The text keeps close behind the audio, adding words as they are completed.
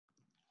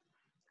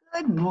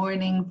Good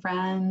morning,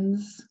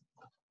 friends.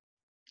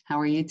 How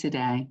are you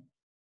today?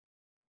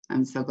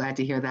 I'm so glad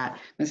to hear that.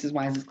 Mrs.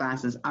 Wise's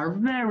glasses are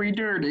very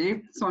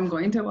dirty, so I'm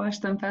going to wash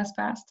them fast.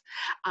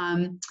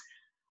 I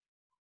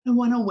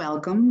want to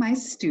welcome my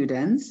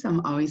students. I'm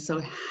always so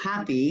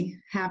happy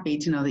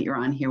to know that you're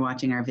on here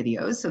watching our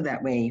videos, so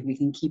that way we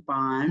can keep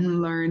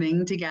on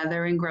learning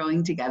together and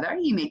growing together.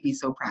 You make me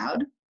so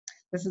proud.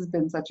 This has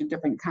been such a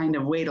different kind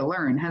of way to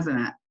learn,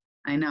 hasn't it?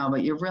 I know,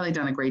 but you've really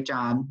done a great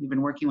job. You've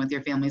been working with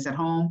your families at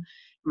home,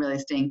 really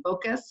staying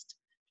focused,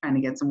 trying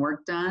to get some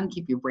work done,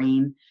 keep your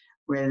brain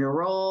ready to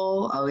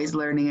roll, always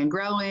learning and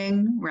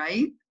growing,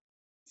 right?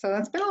 So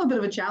that's been a little bit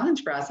of a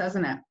challenge for us,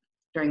 hasn't it,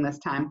 during this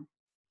time?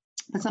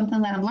 But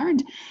something that I've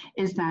learned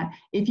is that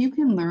if you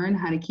can learn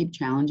how to keep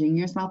challenging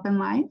yourself in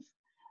life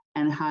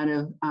and how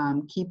to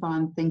keep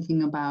on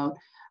thinking about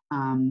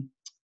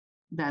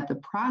that the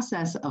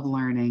process of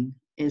learning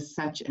is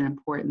such an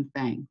important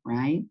thing,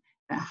 right?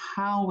 That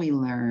how we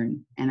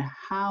learn and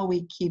how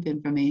we keep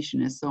information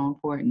is so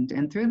important.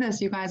 And through this,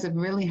 you guys have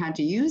really had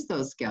to use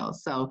those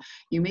skills. So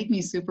you make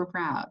me super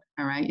proud,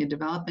 all right? You're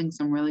developing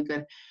some really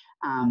good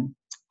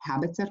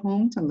habits at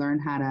home to learn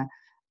how to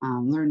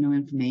learn new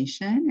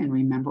information and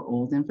remember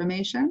old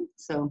information.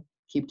 So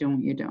keep doing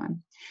what you're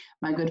doing.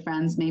 My good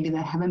friends, maybe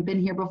that haven't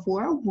been here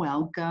before,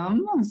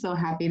 welcome. I'm so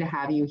happy to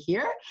have you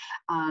here.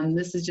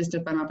 This is just a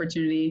fun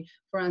opportunity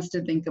for us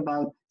to think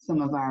about some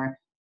of our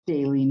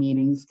daily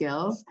meeting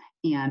skills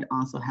and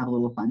also have a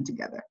little fun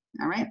together.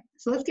 All right,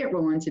 so let's get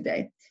rolling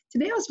today.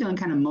 Today I was feeling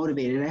kind of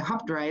motivated. I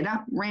hopped right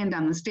up, ran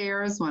down the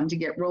stairs, wanted to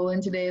get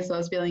rolling today, so I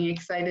was feeling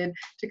excited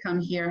to come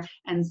here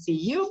and see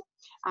you.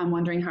 I'm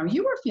wondering how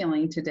you are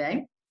feeling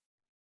today.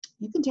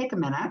 You can take a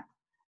minute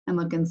and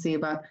look and see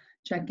about,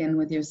 check in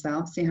with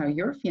yourself, see how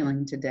you're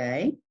feeling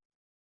today.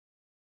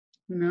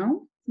 You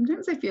know,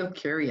 sometimes I feel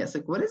curious,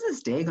 like what is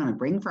this day going to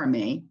bring for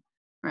me,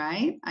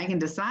 right? I can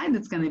decide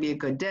it's going to be a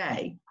good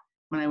day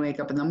when I wake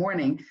up in the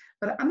morning,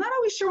 but I'm not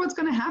always sure what's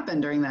going to happen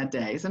during that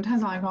day.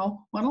 Sometimes I'm like, oh,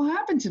 what'll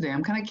happen today?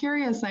 I'm kind of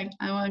curious, like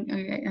I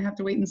have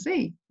to wait and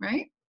see,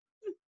 right?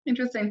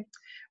 Interesting.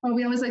 Well,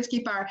 we always like to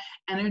keep our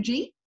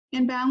energy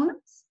in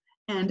balance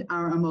and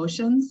our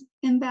emotions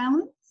in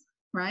balance,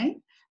 right?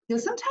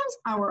 Because sometimes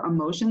our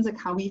emotions, like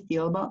how we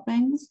feel about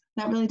things,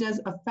 that really does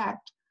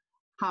affect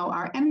how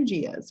our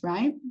energy is,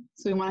 right?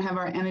 So we want to have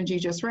our energy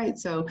just right,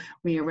 so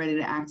we are ready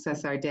to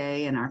access our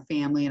day and our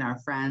family and our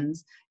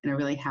friends in a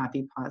really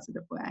happy,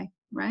 positive way,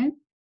 right?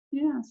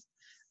 Yes.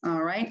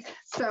 All right.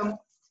 So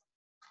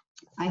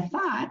I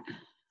thought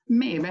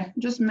maybe,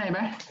 just maybe,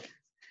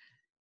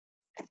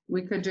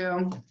 we could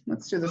do,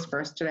 let's do this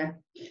first today.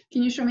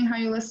 Can you show me how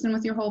you listen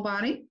with your whole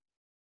body?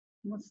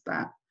 What's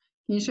that?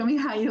 Can you show me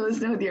how you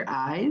listen with your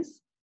eyes?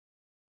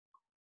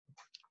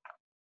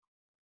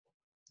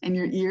 And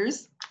your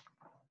ears?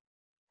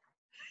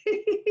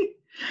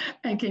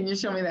 And can you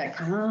show me that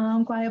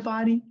calm, quiet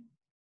body?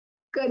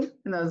 Good.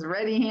 And those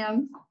ready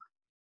hands.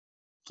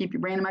 Keep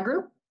your brain in my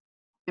group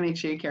and make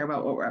sure you care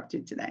about what we're up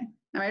to today.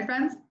 All right,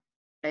 friends?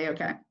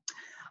 Okay.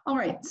 All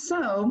right,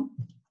 so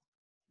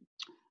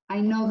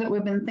I know that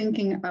we've been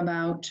thinking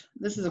about,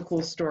 this is a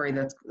cool story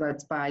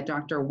that's by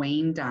Dr.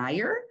 Wayne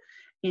Dyer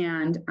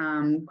and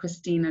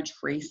Christina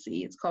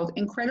Tracy. It's called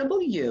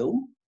Incredible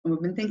You. And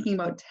we've been thinking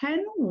about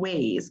 10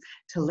 ways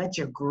to let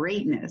your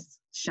greatness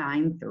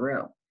shine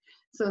through.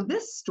 So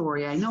this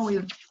story, I know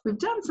we've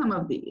done some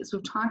of these.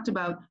 We've talked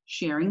about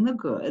sharing the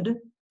good,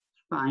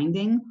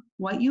 finding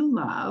what you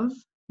love,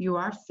 you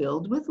are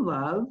filled with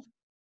love,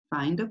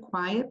 find a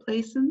quiet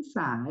place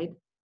inside,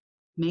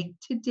 make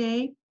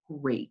today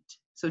great.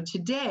 So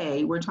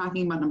today we're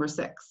talking about number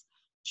 6,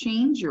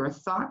 change your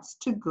thoughts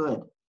to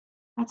good.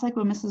 That's like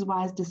when Mrs.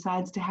 Wise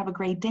decides to have a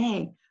great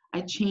day.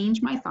 I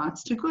change my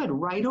thoughts to good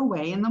right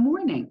away in the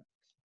morning.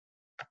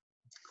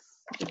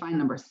 Find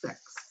number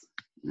 6.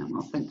 And then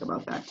we'll think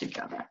about that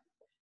together.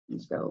 You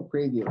just got a little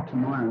preview of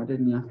tomorrow,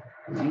 didn't you?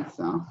 Right,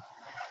 so,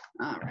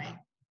 all right.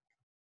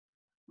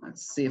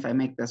 Let's see if I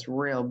make this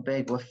real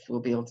big, we'll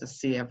be able to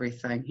see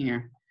everything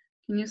here.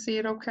 Can you see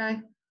it okay?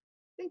 I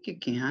think you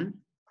can.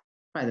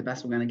 Probably the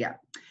best we're gonna get.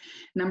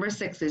 Number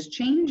 6 is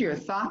change your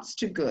thoughts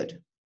to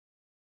good.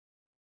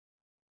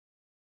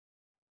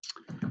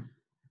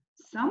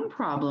 Some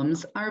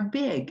problems are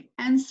big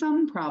and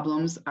some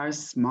problems are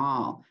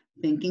small.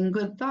 Thinking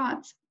good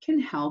thoughts can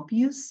help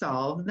you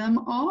solve them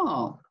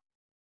all.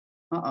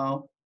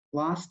 Uh-oh,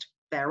 lost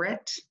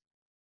ferret.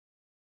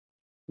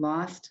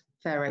 Lost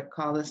ferret,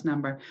 call this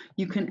number.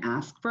 You can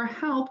ask for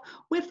help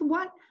with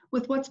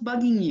what's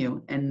bugging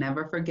you, and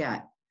never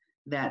forget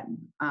that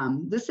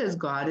this says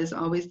God is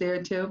always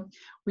there too.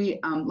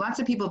 Lots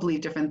of people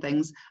believe different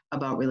things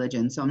about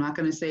religion, so I'm not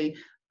going to say,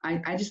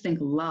 I just think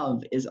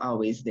love is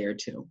always there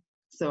too.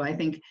 So I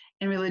think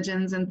in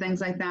religions and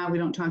things like that, we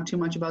don't talk too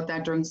much about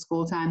that during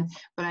school time,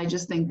 but I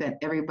just think that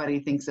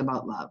everybody thinks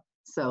about love.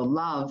 So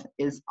love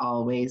is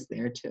always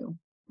there too,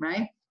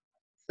 right?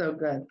 So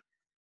good.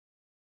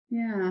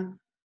 Yeah.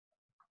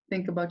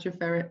 Think about your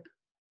ferret.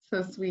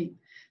 So sweet.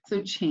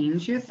 So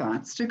change your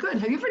thoughts to good.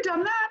 Have you ever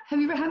done that? Have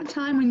you ever had a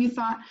time when you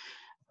thought,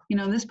 you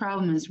know, this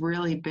problem is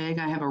really big.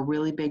 I have a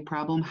really big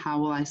problem. How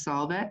will I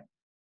solve it?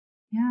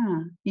 Yeah,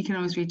 you can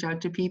always reach out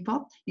to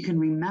people. You can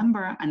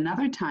remember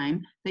another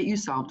time that you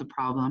solved a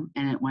problem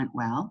and it went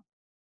well,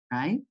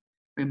 right?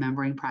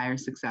 Remembering prior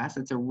success,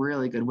 it's a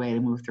really good way to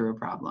move through a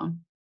problem.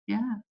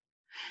 Yeah.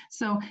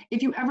 So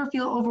if you ever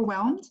feel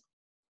overwhelmed,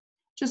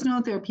 just know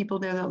that there are people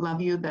there that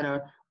love you, that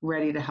are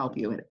ready to help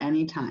you at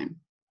any time.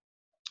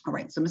 All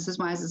right, so Mrs.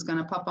 Wise is going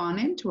to pop on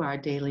into our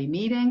daily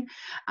meeting.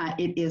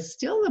 It is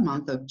still the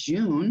month of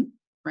June,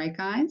 right,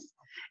 guys?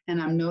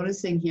 And I'm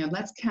noticing here,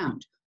 let's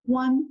count.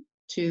 1,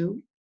 2,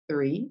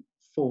 3,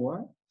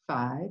 4,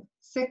 5,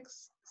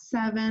 6,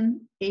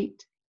 7,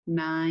 8,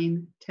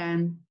 9,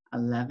 10,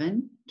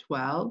 11,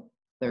 12,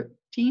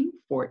 13,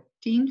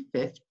 14,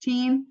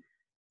 15,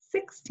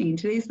 16.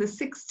 Today's the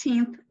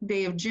 16th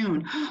day of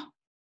June.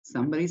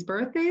 Somebody's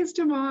birthday is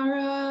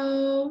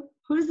tomorrow.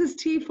 Who's this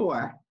tea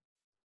for?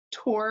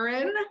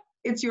 Torin,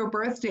 it's your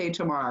birthday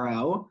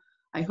tomorrow.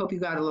 I hope you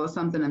got a little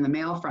something in the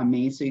mail from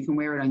me so you can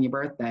wear it on your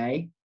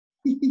birthday.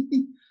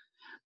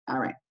 All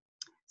right,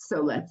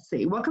 so let's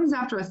see. What comes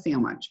after a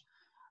sandwich?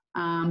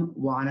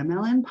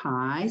 Watermelon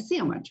pie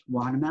sandwich,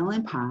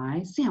 watermelon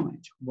pie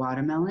sandwich,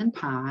 watermelon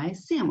pie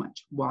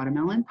sandwich,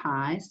 watermelon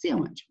pie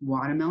sandwich,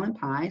 watermelon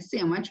pie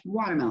sandwich,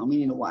 watermelon. We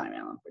need a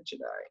watermelon for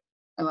today.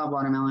 I love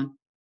watermelon.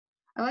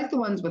 I like the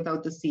ones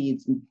without the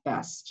seeds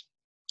best.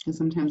 And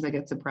sometimes I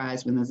get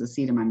surprised when there's a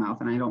seed in my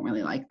mouth and I don't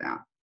really like that.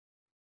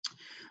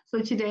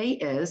 So today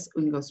is,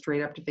 we can go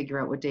straight up to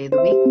figure out what day of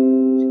the week.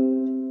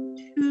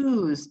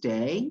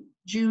 Tuesday,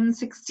 June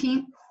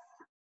 16th,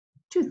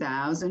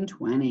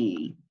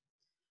 2020.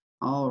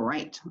 All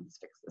right, let's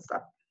fix this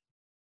up.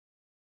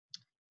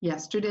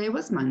 Yesterday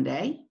was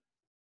Monday.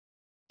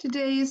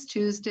 Today is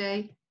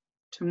Tuesday.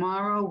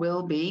 Tomorrow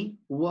will be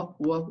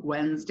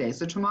Wednesday.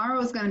 So tomorrow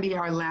is going to be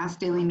our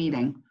last daily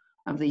meeting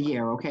of the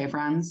year, okay,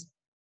 friends?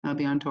 That'll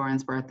be on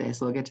Torin's birthday,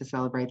 so we'll get to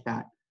celebrate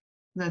that.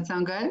 Does that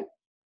sound good?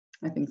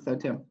 I think so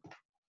too.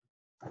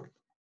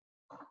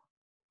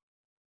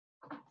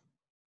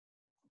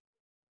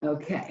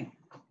 Okay.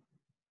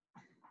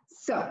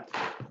 So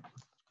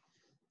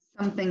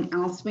something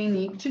else we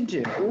need to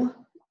do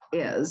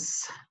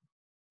is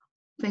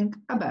think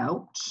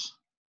about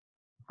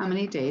how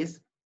many days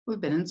we've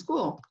been in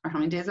school or how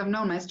many days I've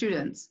known my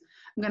students.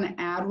 I'm going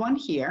to add one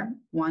here,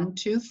 1,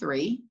 2,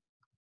 3.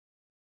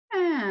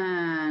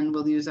 And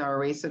we'll use our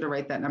eraser to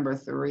write that number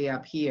 3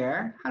 up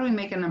here. How do we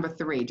make a number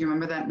 3? Do you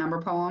remember that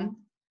number poem?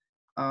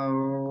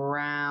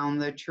 Around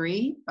the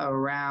tree,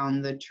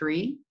 around the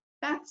tree.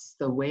 That's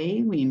the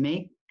way we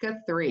make a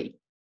 3.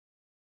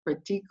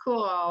 Pretty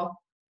cool.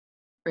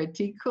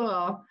 Pretty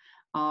cool.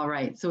 All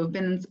right, so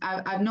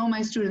I've known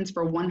my students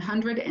for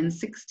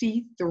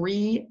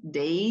 163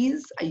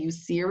 days. Are you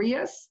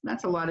serious?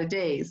 That's a lot of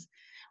days.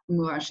 We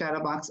move our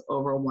shadow box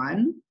over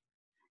 1.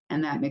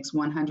 And that makes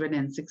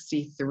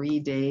 163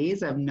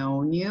 days I've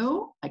known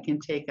you. I can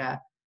take a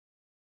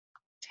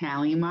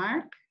tally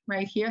mark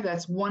right here.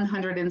 That's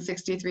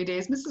 163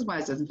 days. Mrs.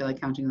 Wise doesn't feel like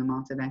counting them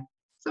all today.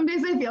 Some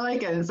days I feel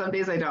like it and some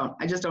days I don't.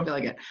 I just don't feel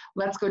like it.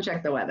 Let's go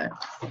check the weather.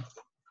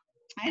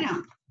 I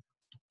know.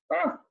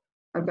 Oh,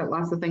 I've got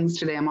lots of things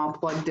today. I'm all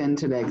plugged in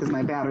today because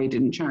my battery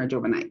didn't charge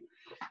overnight.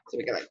 So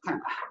we gotta kind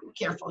of be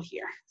careful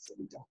here so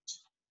we don't.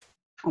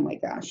 Oh my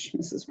gosh,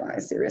 Mrs.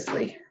 Wise,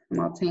 seriously, I'm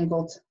all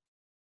tangled.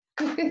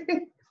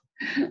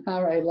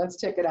 All right, let's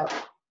check it out.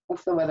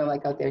 What's the weather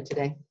like out there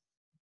today?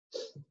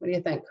 What do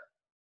you think?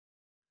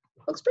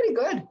 Looks pretty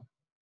good.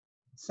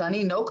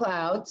 Sunny, no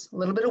clouds, a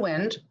little bit of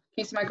wind. Can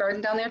you see my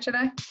garden down there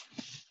today?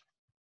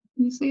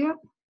 Can you see it?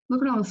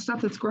 Look at all the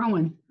stuff that's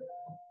growing.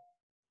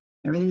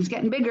 Everything's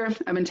getting bigger.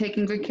 I've been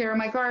taking good care of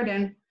my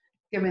garden,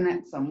 giving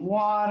it some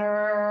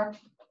water,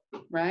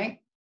 right?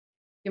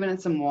 Giving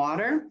it some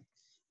water.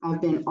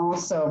 I've been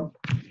also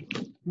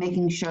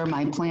making sure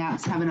my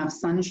plants have enough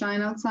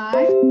sunshine outside.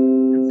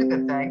 That's a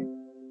good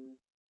thing,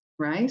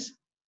 right?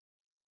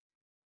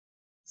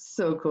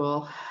 So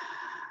cool.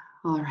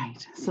 All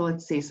right, so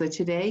let's see. So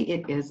today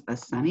it is a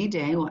sunny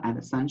day. We'll add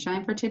the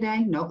sunshine for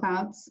today. No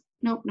clouds.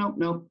 Nope, nope,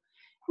 nope.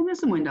 And there's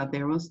some wind out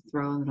there. We'll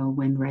throw a little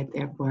wind right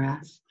there for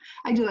us.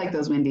 I do like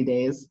those windy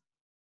days.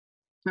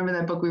 Remember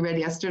that book we read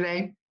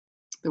yesterday?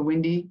 The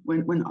windy,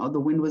 when all the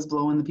wind was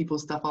blowing the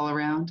people's stuff all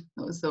around.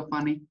 That was so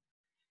funny.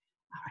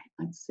 All right,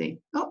 let's see.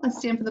 Oh, let's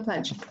stand for the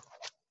pledge.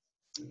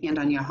 Hand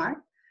on your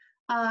heart.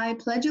 I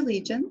pledge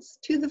allegiance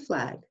to the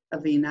flag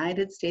of the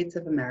United States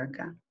of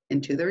America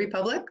and to the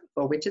republic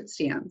for which it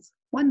stands,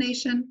 one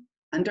nation,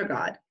 under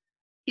God,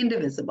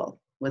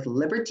 indivisible, with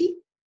liberty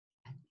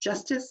and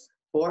justice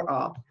for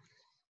all.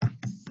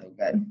 So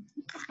good.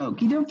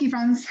 Okie dokie,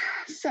 friends.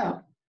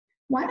 So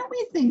why don't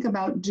we think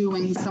about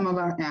doing some of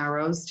our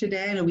arrows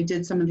today? I know we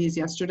did some of these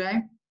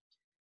yesterday.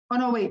 Oh,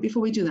 no, wait,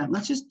 before we do that,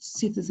 let's just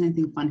see if there's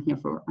anything fun here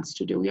for us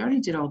to do. We already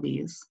did all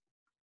these.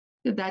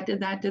 Did that, did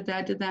that, did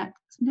that, did that.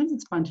 Sometimes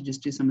it's fun to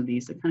just do some of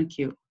these. They're kind of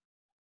cute.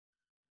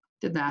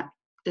 Did that,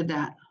 did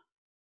that.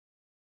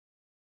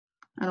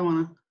 I don't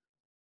want to.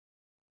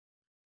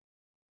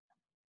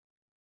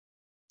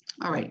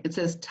 All right, it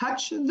says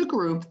touch the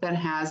group that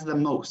has the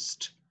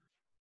most.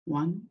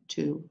 1,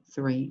 2,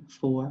 3,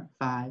 4,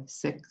 5,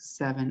 6,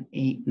 7,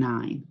 8,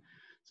 9.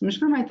 So I'm just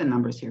going to write the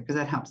numbers here because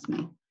that helps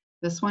me.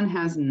 This one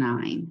has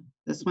 9.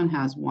 This one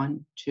has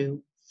 1,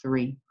 2,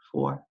 3,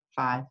 4,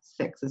 5,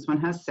 6. This one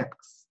has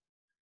 6.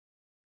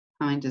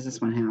 How many does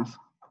this one have?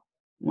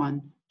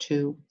 1,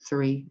 2,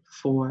 3,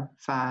 4,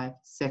 5,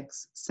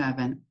 6,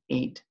 7,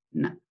 8,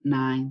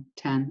 9,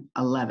 10,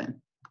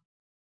 11.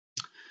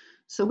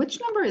 So which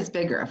number is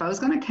bigger? If I was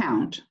going to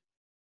count,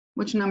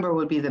 which number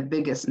would be the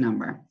biggest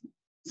number?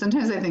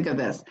 Sometimes I think of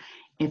this.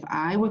 If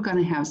I were going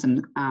to have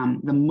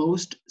the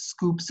most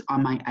scoops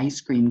on my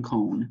ice cream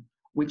cone,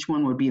 which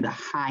one would be the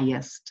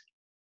highest,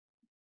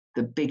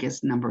 the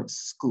biggest number of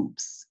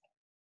scoops?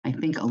 I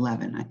think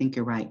 11. I think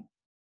you're right.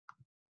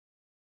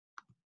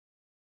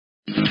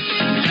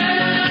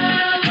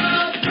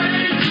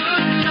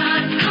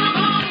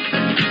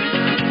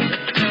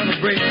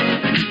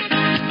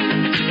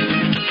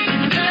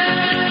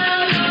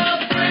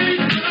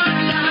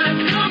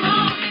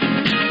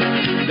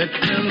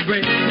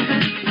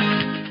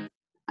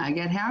 I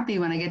get happy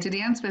when I get to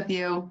dance with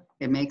you.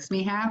 It makes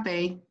me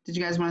happy. Did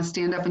you guys want to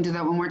stand up and do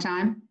that one more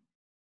time?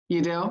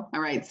 You do? All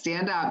right,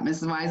 stand up.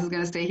 Mrs. Wise is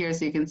going to stay here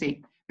so you can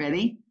see.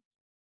 Ready?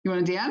 You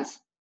want to dance?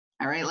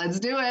 All right, let's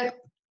do it.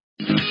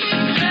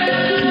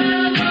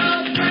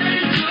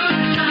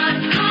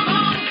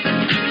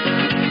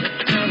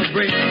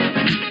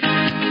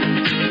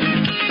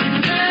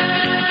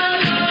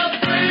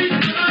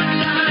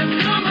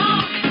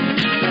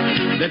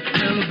 Let's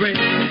celebrate.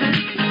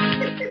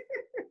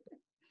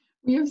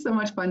 We have so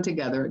much fun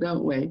together,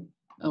 don't we?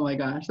 Oh my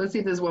gosh. Let's see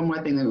if there's one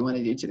more thing that we want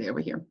to do today over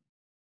here.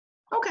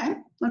 Okay,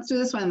 let's do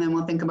this one, and then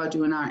we'll think about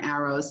doing our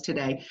arrows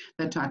today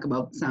that talk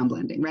about sound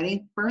blending.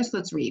 Ready? First,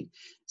 let's read.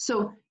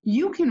 So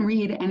you can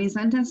read any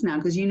sentence now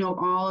because you know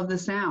all of the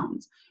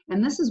sounds.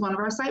 And this is one of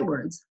our sight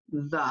words.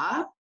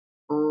 The,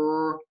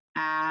 r,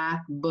 a,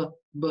 b,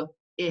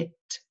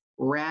 it,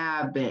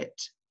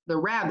 rabbit. The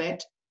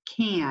rabbit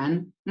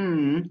can,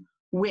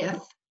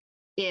 with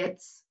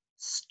its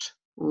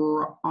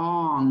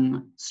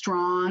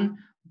strong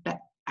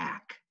back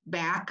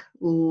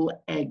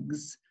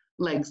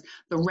legs.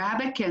 The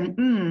rabbit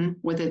can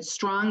with its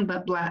strong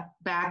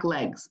back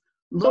legs.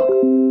 Look,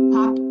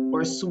 hop,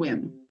 or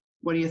swim.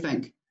 What do you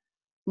think?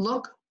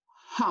 Look,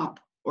 hop,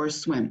 or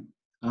swim.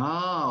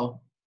 Oh.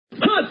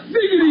 Hot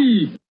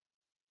diggity!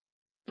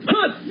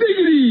 Hot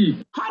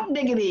diggity! Hot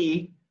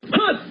diggity!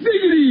 Hot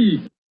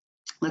diggity!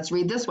 Let's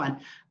read this one.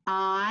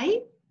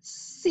 I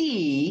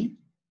see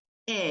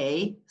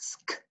a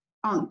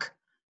skunk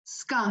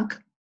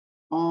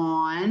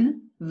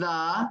on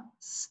the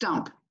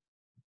stump.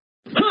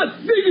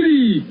 Hot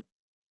diggity!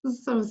 This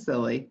is so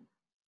silly.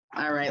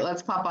 All right,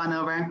 let's pop on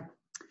over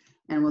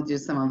and we'll do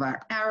some of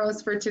our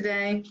arrows for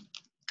today.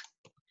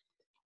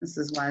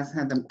 Mrs. Wise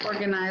had them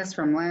organized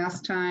from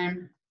last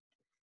time.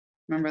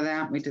 Remember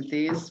that? We did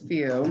these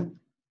few.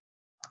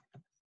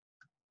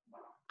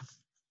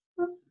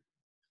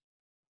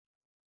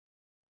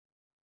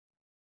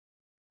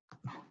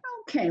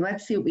 Okay,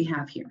 let's see what we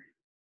have here.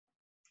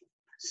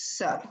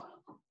 So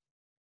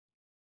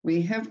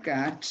we have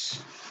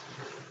got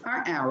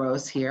our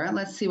arrows here.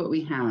 Let's see what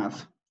we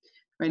have.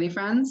 Ready,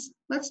 friends?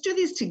 Let's do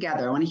these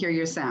together. I want to hear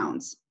your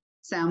sounds.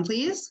 Sound,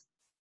 please.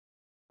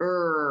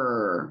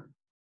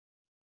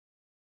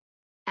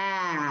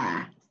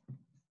 Ah.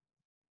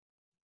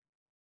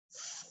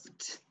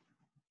 Aft.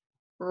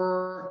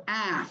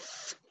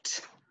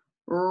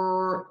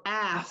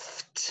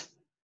 Aft.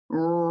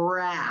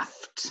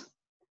 Raft.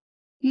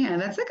 Yeah,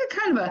 that's like a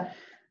kind of a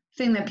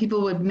thing that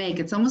people would make.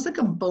 It's almost like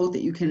a boat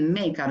that you can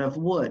make out of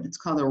wood. It's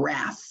called a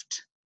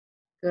raft.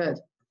 Good.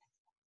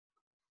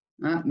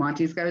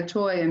 Monty's got a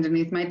toy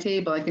underneath my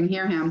table. I can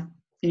hear him.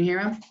 Can you hear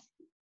him?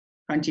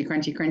 Crunchy,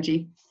 crunchy,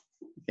 crunchy.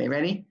 Okay,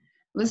 ready?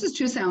 This is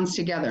two sounds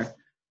together.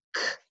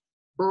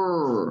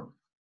 K-r.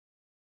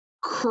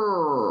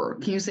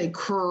 Krr. Can you say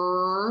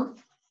krr?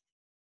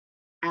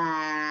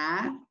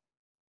 A.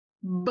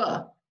 B.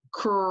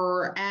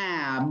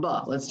 Crab.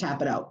 Let's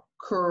tap it out.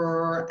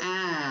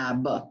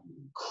 Crab.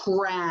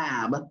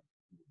 Crab.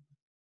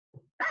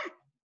 Ah.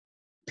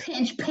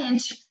 Pinch,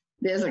 pinch.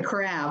 There's a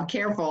crab.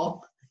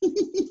 Careful.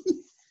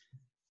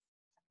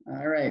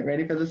 All right,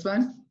 ready for this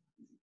one?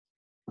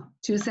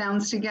 Two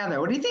sounds together.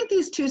 What do you think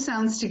these two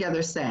sounds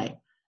together say?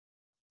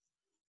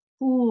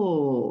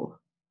 Ooh.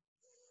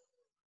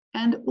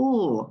 And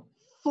ooh.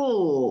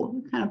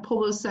 Full. Kind of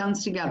pull those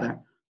sounds together.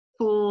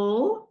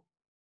 Full.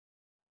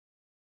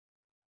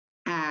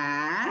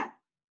 A.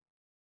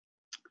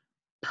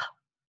 P.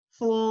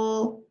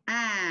 Full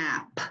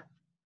app.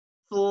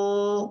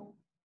 Full.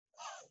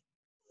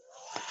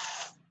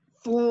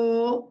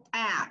 Full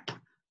app.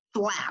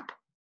 Flap.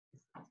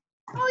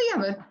 Oh yeah,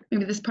 but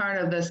maybe this part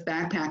of this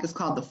backpack is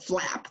called the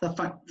flap, the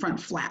front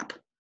flap.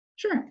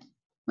 Sure,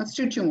 let's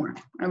do two more.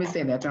 I always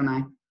say that, don't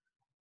I?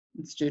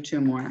 Let's do two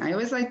more.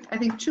 I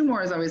think two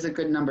more is always a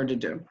good number to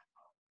do.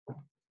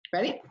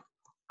 Ready?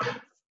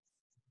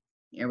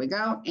 Here we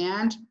go,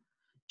 and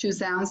two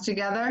sounds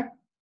together.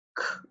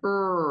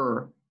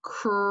 Cur,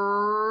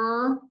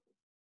 cur,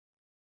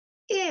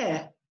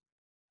 I,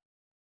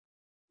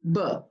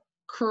 b,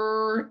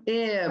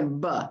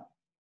 crib,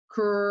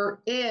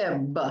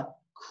 crib,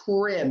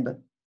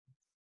 crib.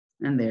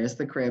 And there's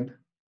the crib.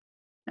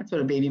 That's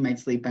what a baby might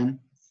sleep in.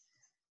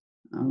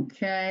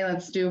 Okay,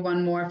 let's do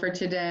one more for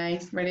today.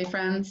 Ready,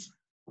 friends?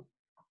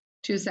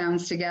 Two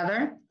sounds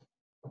together.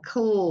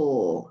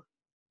 Cool,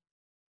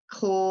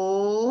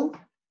 cool,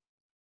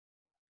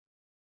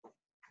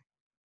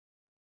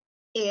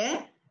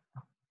 it,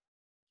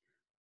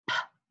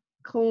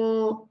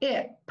 cool,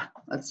 ip.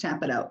 Let's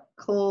tap it out.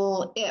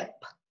 Cool, ip,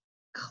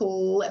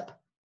 clip.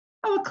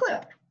 Oh, a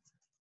clip,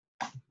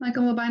 like a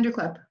little binder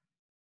clip.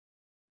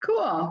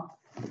 Cool.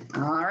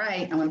 All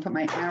right, I'm gonna put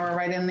my arrow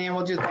right in there.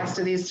 We'll do the rest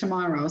of these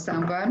tomorrow.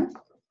 Sound good?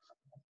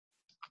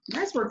 You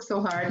guys work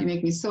so hard. You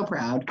make me so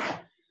proud.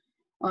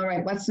 All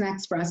right, what's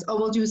next for us? Oh,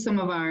 we'll do some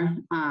of our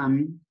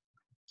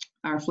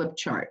flip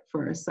chart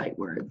for our sight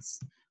words.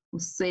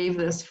 We'll save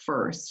this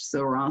first,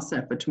 so we're all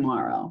set for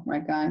tomorrow,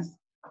 right, guys?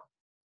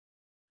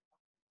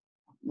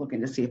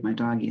 Looking to see if my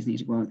doggies need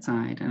to go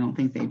outside. I don't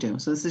think they do.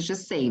 So this is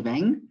just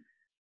saving.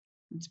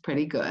 It's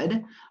pretty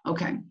good.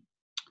 Okay.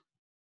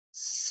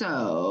 So,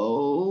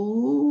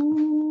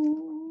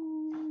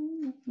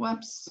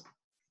 whoops.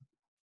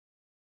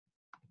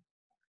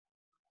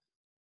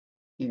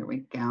 Here we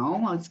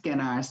go. Let's get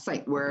our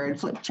sight word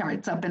flip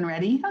charts up and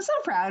ready. I'm so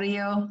proud of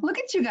you. Look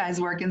at you guys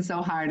working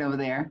so hard over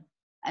there.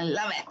 I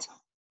love it.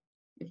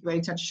 If you're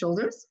ready, touch your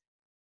shoulders.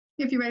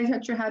 If you're ready,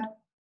 touch your head.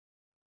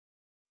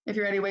 If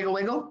you're ready, wiggle,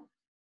 wiggle.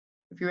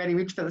 If you're ready,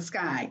 reach for the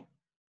sky.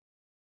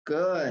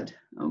 Good.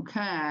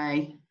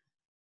 Okay.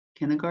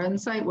 Kindergarten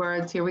sight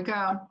words. Here we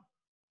go.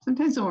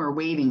 Sometimes when we're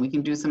waiting, we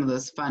can do some of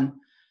those fun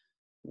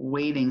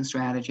waiting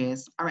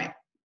strategies. All right.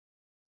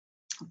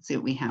 Let's see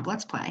what we have.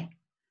 Let's play.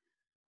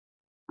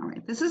 All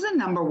right. This is a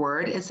number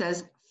word. It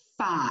says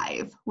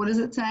 5. What does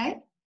it say?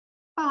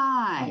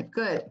 5.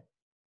 Good.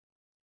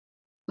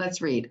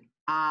 Let's read.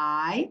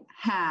 I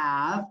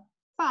have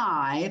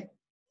 5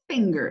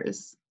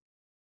 fingers.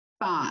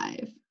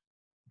 5.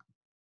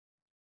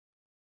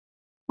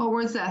 What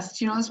word's this?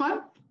 Do you know this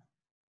one?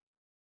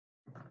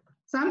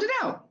 Sound it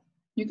out.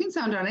 You can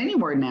sound out any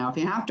word now if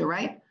you have to,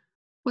 right?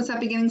 What's that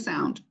beginning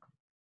sound?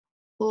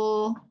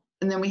 And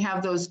then we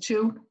have those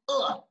two.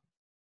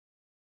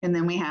 And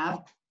then we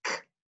have k.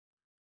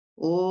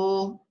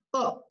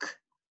 Look.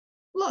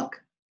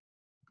 Look.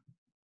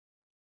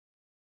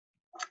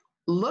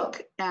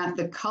 Look at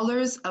the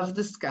colors of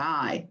the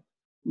sky.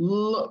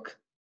 Look.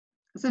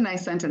 It's a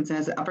nice sentence. It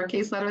has an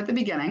uppercase letter at the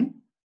beginning.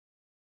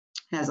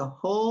 It has a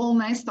whole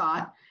nice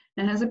thought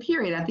and has a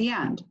period at the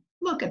end.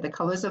 Look at the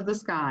colors of the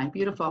sky.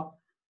 Beautiful.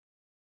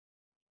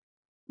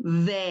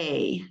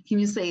 They. Can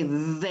you say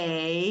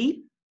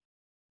they?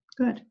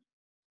 Good.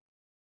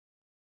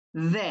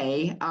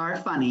 They are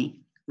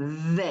funny.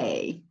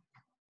 They.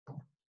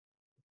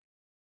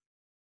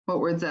 What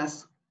word's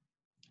this?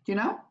 Do you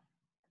know?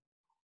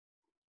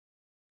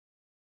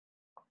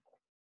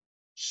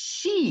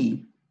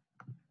 She.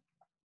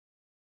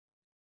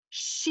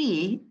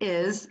 She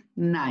is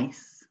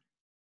nice.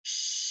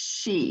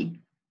 She.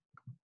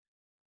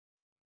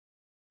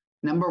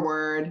 Number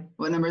word.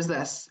 What number is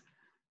this?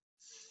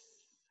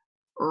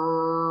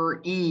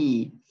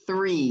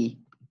 3.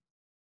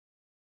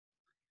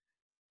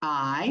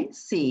 I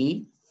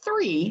see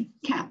 3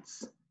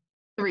 cats.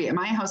 3. At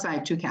my house, I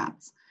have 2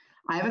 cats.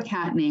 I have a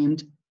cat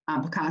named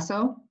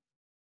Picasso,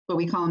 but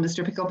we call him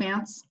Mr. Pickle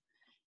Pants.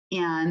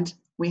 And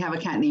we have a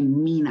cat named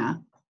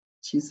Mina.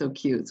 She's so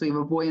cute. So we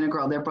have a boy and a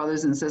girl. They're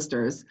brothers and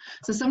sisters.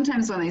 So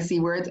sometimes when I see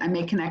words, I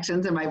make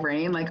connections in my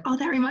brain like, oh,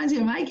 that reminds me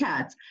of my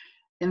cats.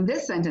 In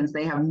this sentence,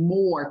 they have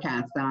more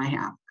cats than I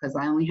have because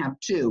I only have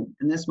 2.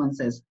 And this one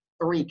says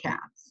 3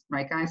 cats.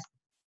 Right, guys?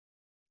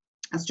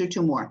 Let's do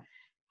 2 more.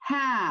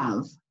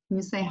 Have. Can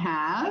you say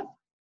have?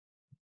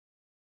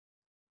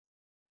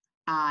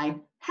 I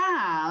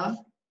have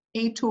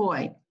a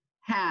toy.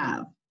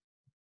 Have.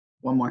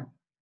 One more.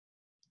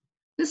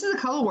 This is a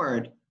color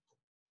word.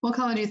 What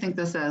color do you think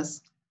this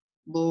is?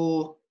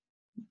 Blue.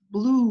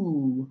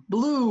 Blue.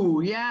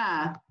 Blue.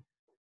 Yeah.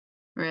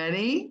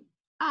 Ready?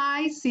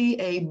 I see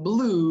a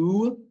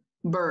blue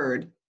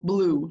bird.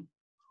 Blue.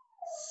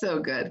 So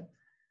good.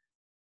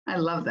 I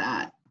love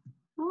that.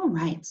 All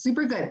right,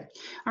 super good.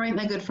 All right,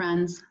 my good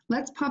friends,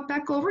 let's pop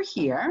back over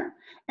here.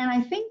 And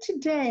I think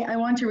today I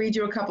want to read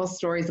you a couple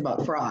stories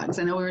about frogs.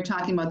 I know we were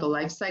talking about the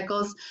life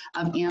cycles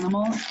of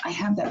animals. I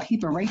have that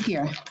paper right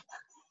here.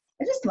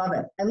 I just love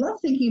it. I love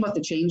thinking about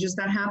the changes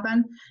that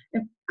happen.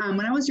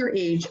 When I was your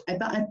age, I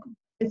thought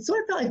it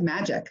sort of felt like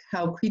magic,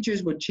 how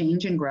creatures would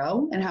change and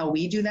grow, and how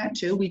we do that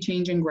too. We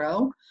change and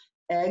grow.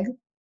 Egg,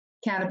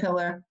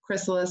 caterpillar,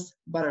 chrysalis,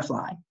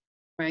 butterfly,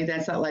 right?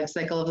 That's that life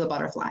cycle of the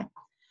butterfly.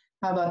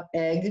 How about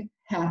egg,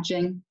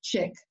 hatching,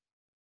 chick,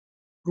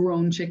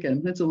 grown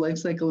chicken? That's a life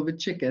cycle of a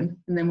chicken.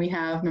 And then we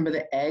have, remember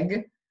the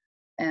egg,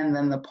 and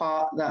then the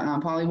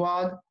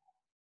pollywog,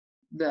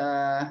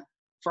 the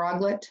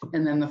froglet,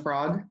 and then the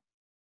frog.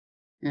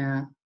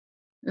 Yeah.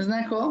 Isn't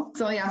that cool?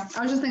 So yeah,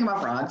 I was just thinking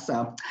about frogs,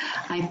 so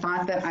I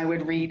thought that I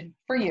would read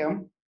for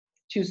you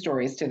 2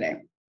 stories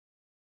today.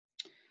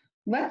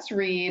 Let's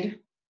read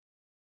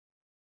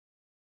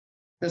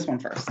this one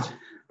first.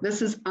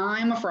 This is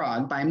I'm a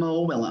Frog by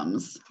Mo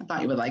Willems. I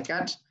thought you would like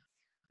it.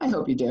 I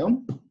hope you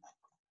do.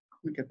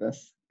 Look at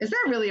this. Is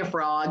that really a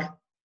frog?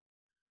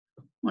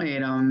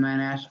 Wait a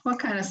minute. What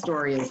kind of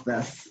story is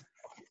this?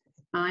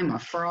 I'm a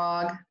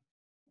frog.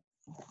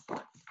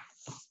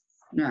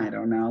 I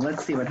don't know.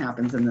 Let's see what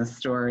happens in this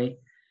story.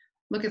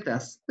 Look at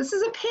this. This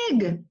is a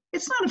pig.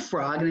 It's not a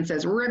frog, and it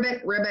says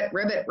ribbit, ribbit,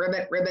 ribbit,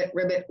 ribbit, ribbit,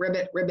 ribbit,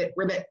 ribbit, ribbit,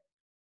 ribbit.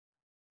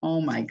 Oh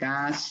my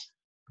gosh.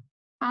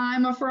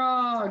 I'm a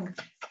frog.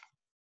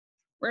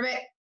 Ribbit.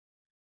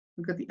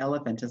 Look at the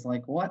elephant. Is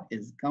like, what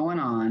is going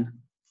on?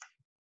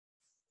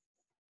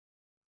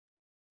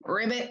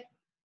 Ribbit.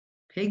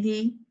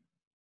 Piggy.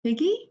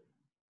 Piggy.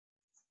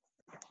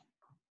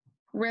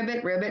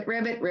 Ribbit, ribbit,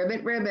 ribbit,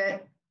 ribbit,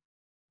 ribbit.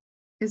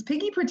 Is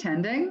Piggy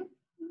pretending?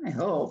 I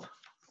hope.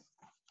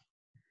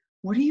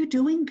 What are you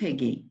doing,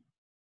 Piggy?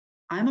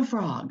 I'm a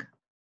frog.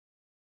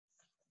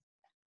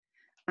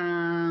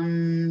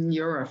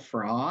 You're a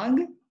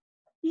frog?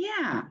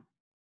 Yeah.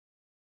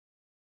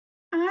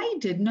 I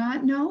did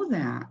not know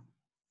that.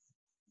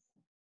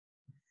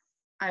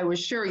 I was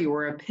sure you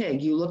were a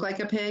pig. You look like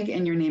a pig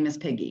and your name is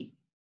Piggy.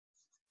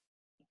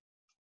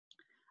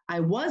 I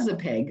was a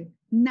pig.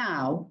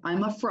 Now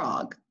I'm a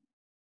frog.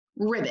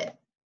 Ribbit.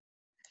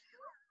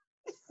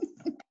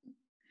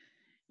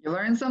 You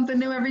learn something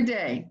new every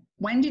day.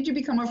 When did you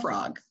become a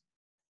frog?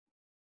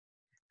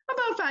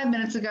 About 5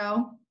 minutes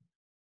ago.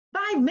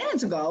 5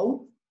 minutes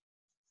ago?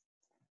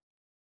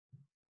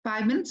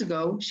 5 minutes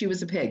ago, she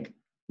was a pig.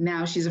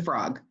 Now she's a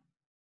frog.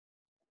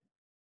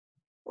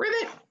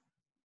 Ribbit.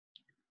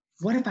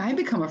 What if I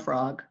become a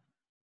frog?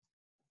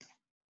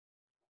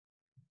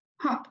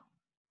 Hop.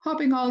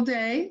 Hopping all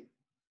day.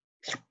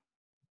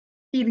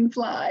 Eating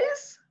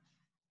flies.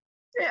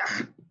 Yeah.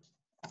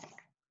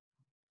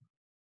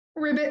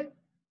 Ribbit.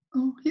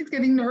 Oh, he's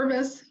getting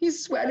nervous.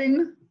 He's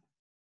sweating.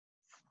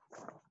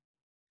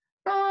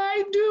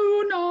 I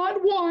do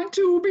not want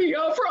to be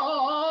a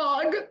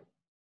frog.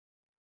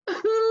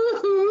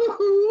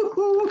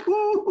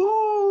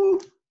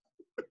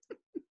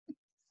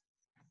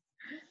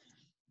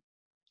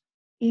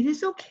 It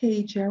is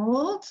okay,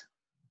 Gerald.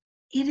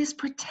 It is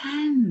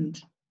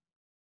pretend.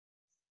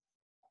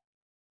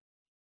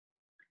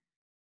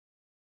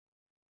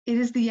 It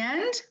is the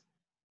end?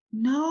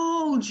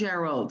 No,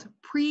 Gerald.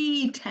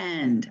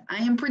 Pretend. I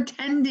am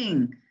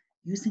pretending,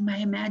 using my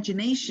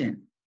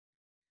imagination.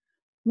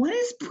 What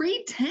is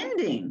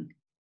pretending?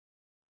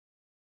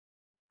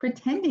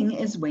 Pretending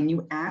is when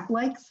you act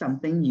like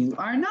something you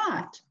are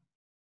not.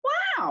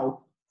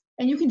 Wow.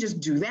 And you can just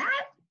do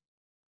that?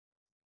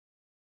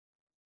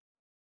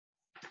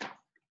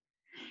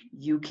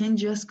 You can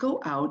just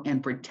go out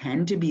and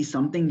pretend to be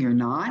something you're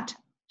not?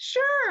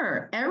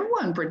 Sure,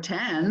 everyone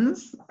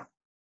pretends.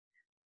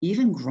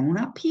 Even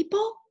grown-up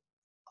people?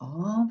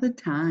 All the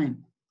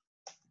time.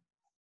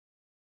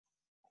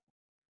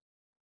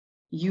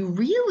 You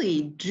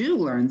really do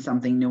learn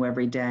something new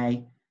every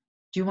day.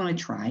 Do you want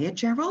to try it,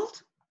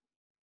 Gerald?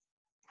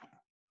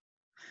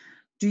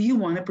 Do you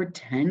want to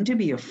pretend to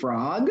be a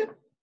frog?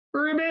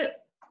 Ribbit.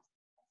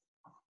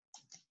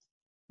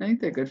 I think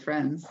they're good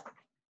friends.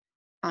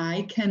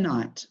 I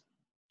cannot.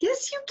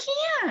 Yes, you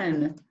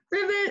can.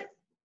 Ribbit.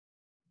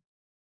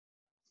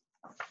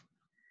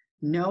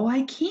 No,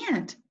 I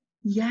can't.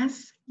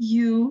 Yes,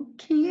 you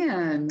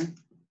can.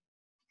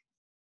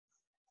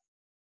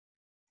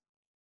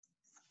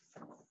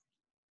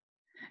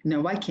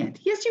 No, I can't.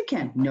 Yes, you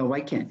can. No,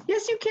 I can't.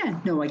 Yes, you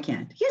can. No, I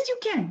can't. Yes, you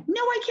can.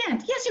 No, I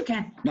can't. Yes, you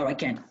can. No, I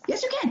can't.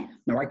 Yes, you can.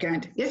 No, I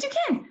can't. Yes, you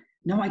can.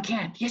 No, I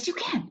can't. Yes, you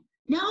can.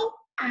 No,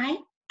 I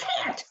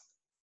can't.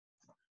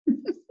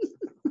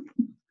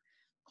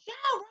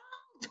 Gerald,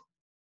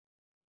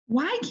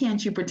 why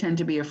can't you pretend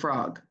to be a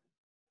frog?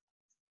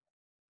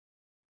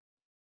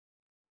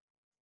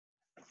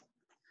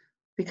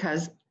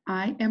 Because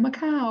I am a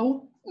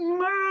cow.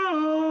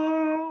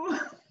 Moo.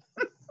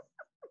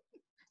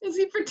 Is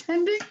he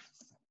pretending?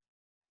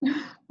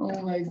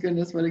 Oh my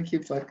goodness, what a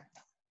cute book.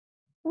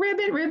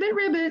 Ribbit, ribbit,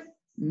 ribbit.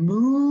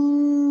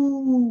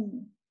 Moo.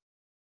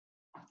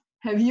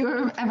 Have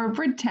you ever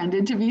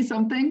pretended to be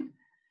something?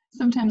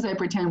 Sometimes I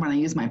pretend when I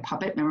use my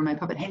puppet. Remember my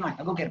puppet? Hang on,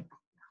 I'll go get him.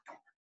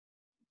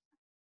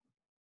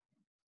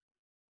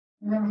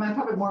 Remember my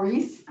puppet,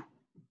 Maurice?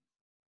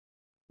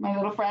 My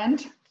little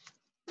friend?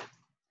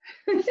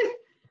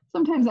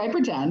 Sometimes I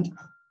pretend.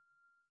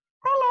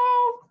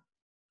 Hello.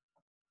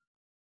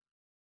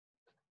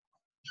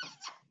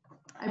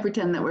 I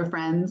pretend that we're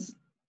friends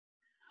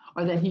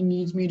or that he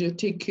needs me to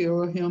take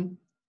care of him,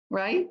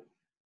 right?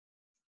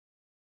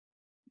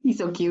 He's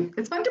so cute.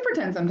 It's fun to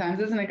pretend sometimes,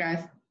 isn't it,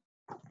 guys?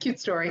 Cute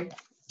story.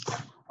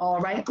 All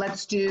right,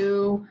 let's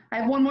do, I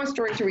have one more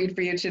story to read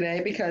for you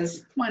today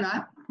because why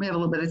not? We have a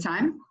little bit of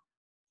time.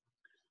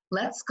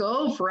 Let's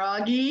Go,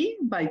 Froggy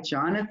by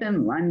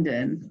Jonathan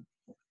London.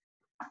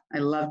 I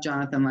love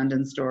Jonathan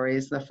London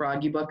stories. The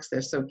Froggy books,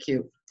 they're so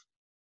cute.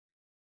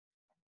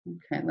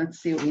 Okay, let's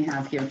see what we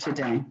have here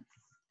today.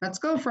 Let's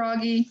go,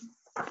 Froggy.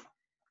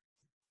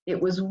 It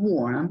was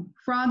warm.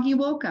 Froggy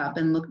woke up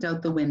and looked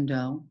out the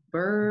window.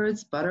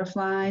 Birds,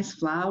 butterflies,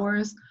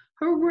 flowers.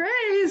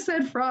 Hooray,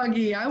 said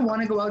Froggy. I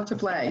want to go out to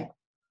play.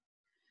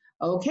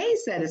 Okay,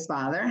 said his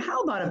father.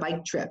 How about a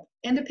bike trip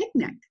and a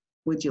picnic?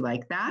 Would you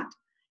like that?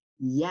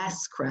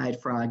 Yes,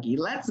 cried Froggy.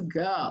 Let's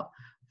go.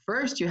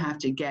 First, you have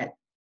to get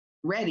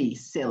ready,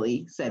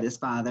 silly, said his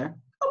father.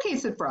 Okay,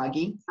 said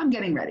Froggy. I'm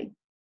getting ready.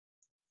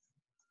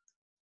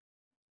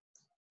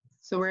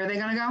 So where are they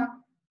going to go?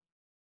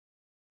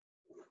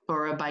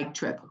 For a bike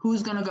trip.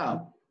 Who's going to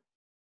go?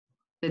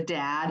 The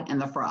dad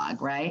and the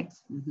frog, right?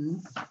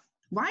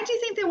 Why do you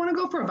think they want to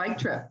go for a bike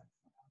trip?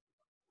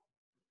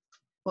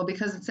 Well,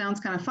 because it sounds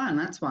kind of fun.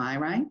 That's why,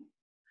 right?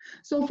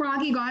 So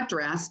Froggy got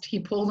dressed. He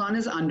pulled on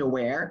his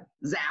underwear.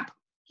 Zap.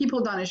 He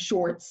pulled on his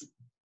shorts.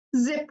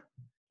 Zip.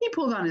 He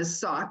pulled on his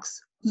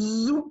socks.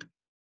 Zoop.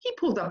 He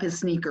pulled up his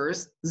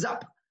sneakers.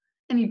 Zup.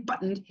 And he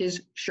buttoned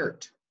his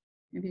shirt.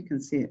 Maybe you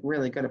can see it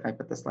really good if I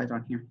put this light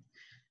on here.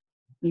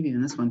 Maybe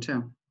even this one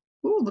too.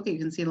 Ooh, look, you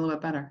can see it a little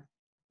bit better.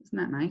 Isn't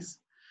that nice?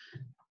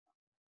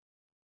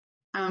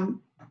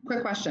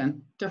 Quick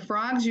question. Do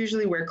frogs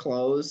usually wear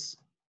clothes,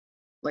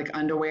 like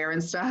underwear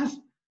and stuff?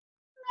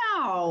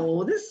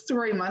 No, this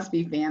story must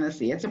be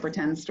fantasy. It's a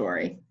pretend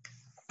story.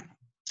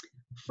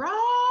 Froggy!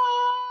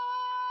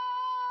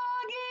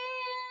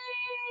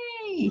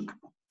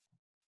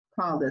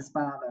 Called his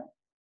father.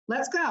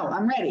 Let's go,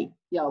 I'm ready,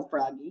 yelled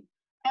Froggy,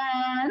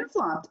 and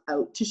flopped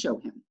out to show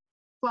him.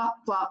 Flop,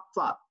 flop,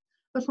 flop.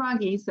 But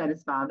Froggy, said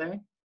his father,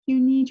 you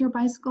need your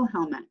bicycle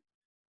helmet.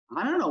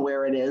 I don't know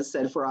where it is,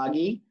 said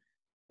Froggy.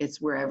 It's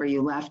wherever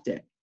you left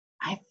it.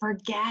 I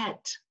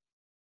forget.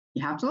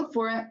 You have to look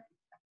for it.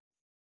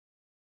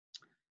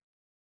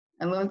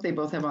 I love that they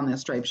both have on their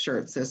striped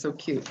shirts. They're so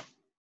cute.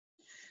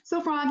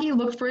 So Froggy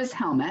looked for his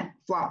helmet.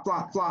 Flop,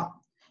 flop,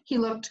 flop. He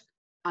looked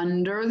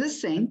under the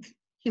sink.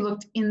 He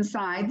looked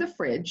inside the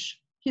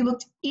fridge. He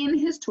looked in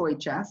his toy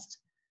chest.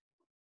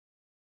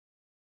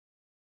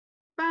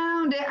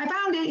 Found it. I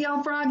found it,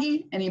 yelled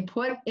Froggy. And he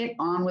put it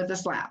on with a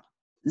slap.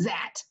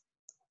 Zat.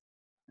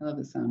 I love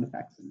the sound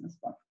effects in this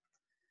book.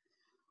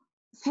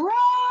 Froggy!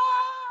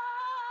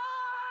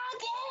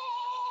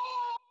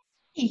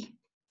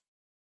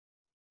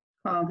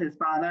 Called his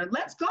father.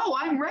 Let's go,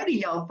 I'm ready,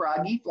 yelled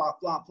Froggy. Flop,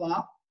 flop,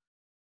 flop.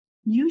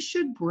 You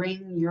should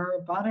bring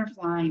your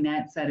butterfly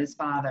net, said his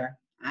father.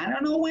 I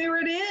don't know where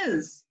it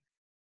is.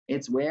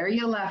 It's where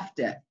you left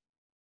it.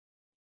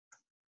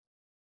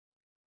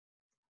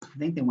 I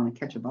think they want to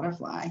catch a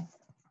butterfly.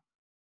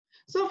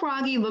 So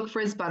Froggy looked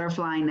for his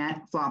butterfly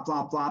net. Flop,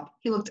 flop, flop.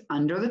 He looked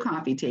under the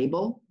coffee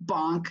table.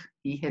 Bonk.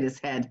 He hit his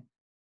head.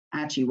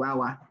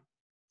 Chihuahua.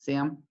 See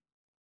him?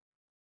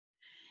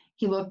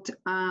 He looked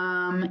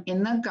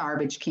in the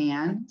garbage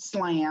can.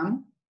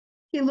 Slam.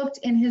 He looked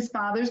in his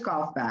father's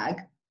golf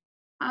bag.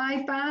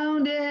 I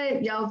found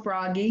it, yelled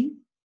Froggy,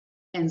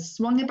 and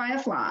swung it by a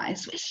fly.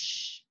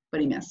 Swish,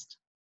 but he missed.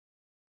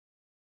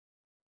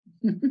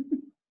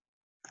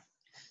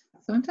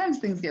 Sometimes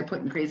things get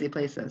put in crazy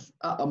places.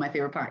 Uh-oh, my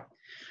favorite part.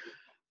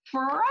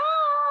 Froggy!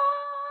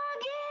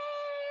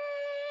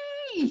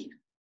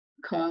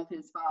 Called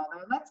his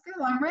father. Let's go,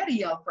 I'm ready,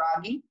 yelled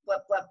Froggy.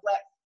 Flip, flip,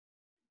 flip.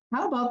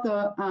 How about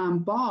the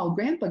ball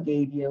Grandpa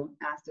gave you?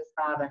 Asked his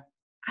father.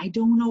 I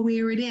don't know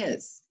where it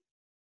is.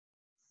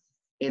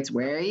 It's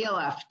where you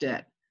left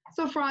it.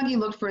 So Froggy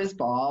looked for his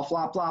ball.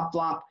 Flop, flop,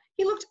 flop.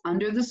 He looked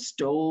under the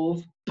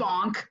stove.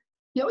 Bonk.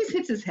 He always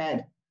hits his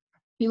head.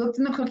 He looked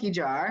in the cookie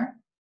jar.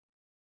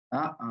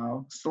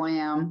 Uh-oh.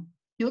 Slam.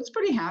 He looks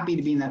pretty happy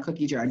to be in that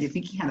cookie jar. Do you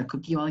think he had a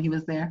cookie while he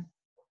was there?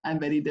 I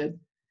bet he did.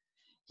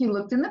 He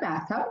looked in the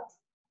bathtub.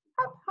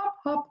 Hop, hop,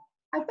 hop.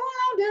 I found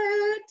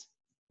it.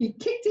 He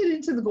kicked it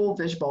into the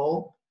goldfish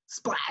bowl.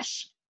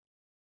 Splash.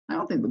 I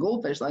don't think the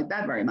goldfish like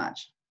that very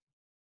much.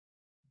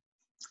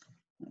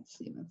 Let's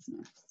see what's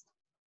next.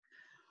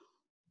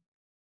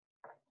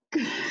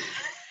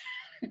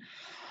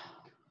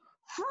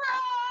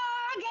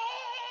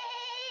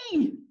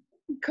 Froggy!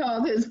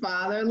 Called his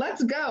father.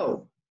 Let's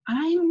go.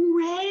 I'm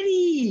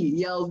ready,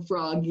 yelled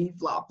Froggy.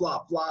 Flop,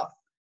 flop, flop.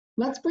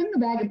 Let's bring the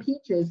bag of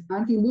peaches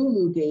Auntie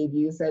Lulu gave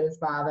you, said his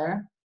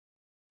father.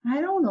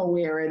 I don't know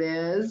where it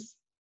is.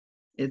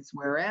 It's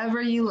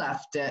wherever you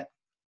left it.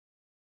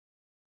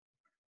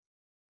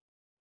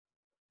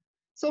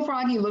 So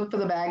Froggy looked for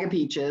the bag of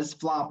peaches.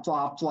 Flop,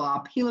 flop,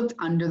 flop. He looked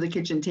under the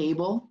kitchen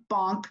table.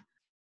 Bonk.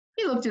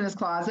 He looked in his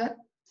closet.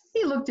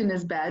 He looked in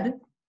his bed.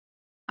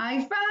 I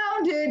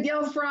found it,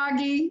 yelled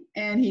Froggy,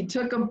 and he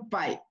took a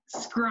bite.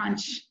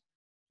 Scrunch.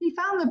 He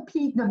found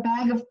the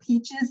bag of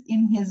peaches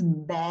in his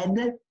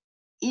bed.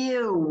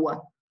 Ew.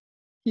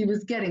 He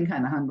was getting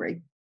kind of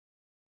hungry.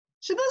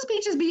 Should those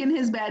peaches be in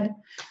his bed?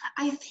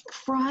 I think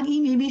Froggy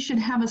maybe should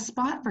have a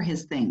spot for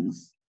his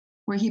things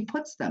where he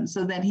puts them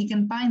so that he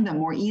can find them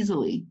more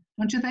easily.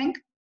 Don't you think?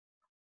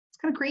 It's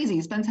kind of crazy.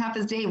 He spends half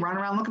his day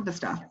running around looking for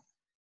stuff.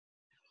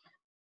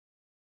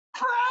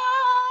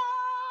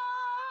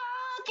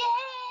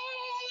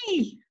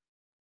 Froggy,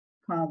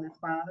 called his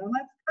father.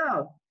 Let's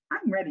go.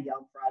 I'm ready,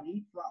 yelled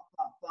Froggy. Flop,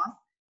 flop, flop.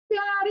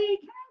 Daddy,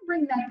 can I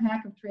bring that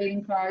pack of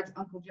trading cards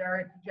Uncle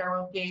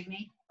Gerald gave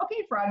me?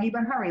 Okay, Froggy,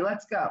 but hurry,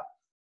 let's go.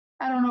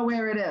 I don't know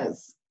where it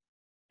is.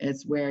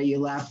 It's where you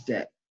left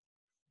it.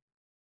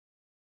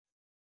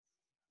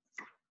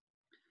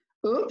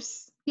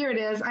 Oops, here it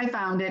is. I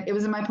found it. It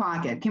was in my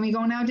pocket. Can we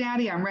go now,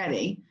 Daddy? I'm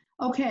ready.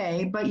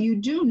 Okay, but you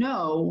do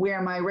know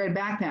where my red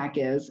backpack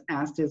is,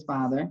 asked his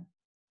father.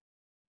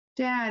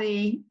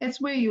 Daddy, it's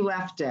where you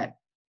left it.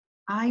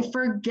 I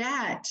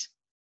forget,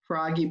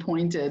 Froggy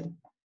pointed.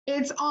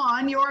 It's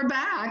on your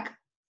back.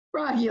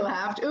 Froggy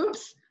laughed.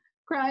 Oops,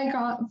 cried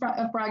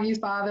Froggy's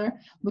father,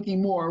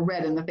 looking more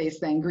red in the face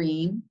than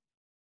green.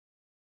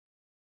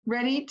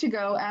 Ready to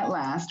go at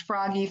last,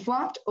 Froggy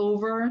flopped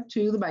over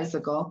to the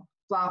bicycle.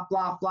 Flop,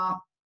 flop,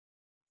 flop.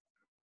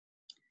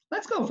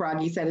 Let's go,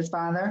 Froggy, said his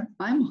father.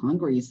 I'm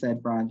hungry,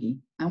 said Froggy.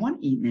 I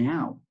want to eat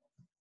now.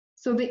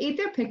 So they ate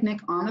their picnic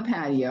on the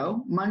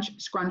patio.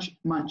 Munch, scrunch,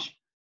 munch.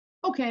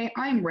 Okay,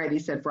 I'm ready,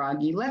 said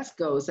Froggy. Let's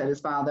go, said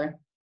his father.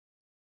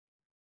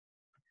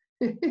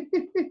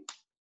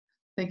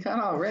 They got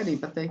all ready,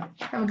 but they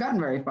haven't gotten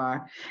very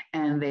far.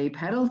 And they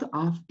pedaled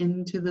off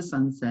into the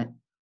sunset.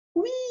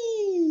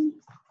 Whee!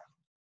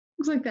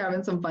 Looks like they're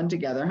having some fun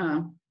together,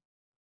 huh?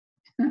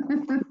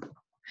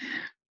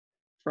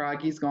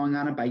 Froggy's going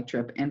on a bike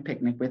trip and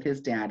picnic with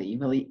his daddy.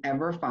 Will he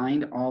ever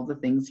find all the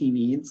things he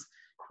needs?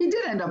 He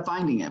did end up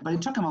finding it, but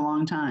it took him a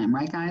long time,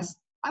 right, guys?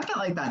 I felt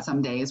like that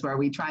some days where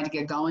we tried to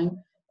get going.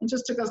 It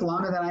just took us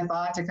longer than I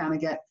thought to kind of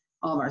get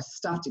all of our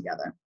stuff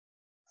together.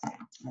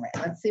 All right,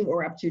 let's see what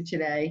we're up to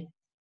today.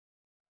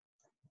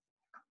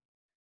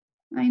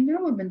 I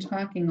know we've been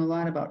talking a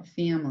lot about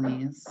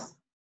families.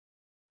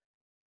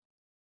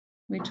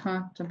 We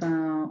talked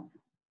about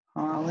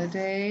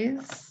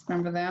holidays,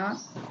 remember that?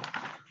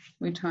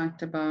 We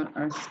talked about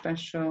our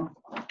special,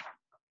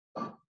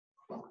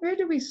 where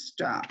did we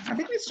stop? I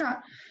think we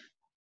stopped,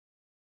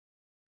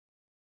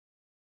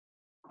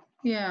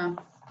 yeah.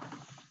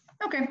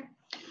 Okay,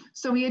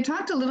 so we had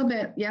talked a little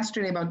bit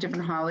yesterday about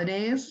different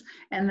holidays,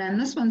 and then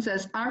this one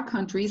says, our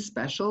country's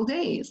special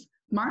days.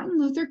 Martin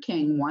Luther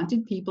King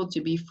wanted people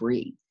to be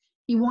free.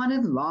 He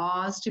wanted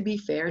laws to be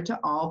fair to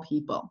all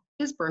people.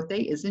 His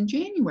birthday is in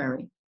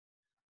January.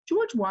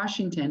 George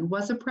Washington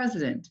was a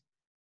president.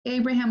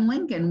 Abraham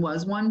Lincoln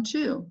was one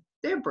too.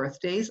 Their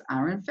birthdays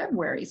are in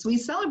February. So we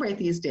celebrate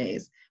these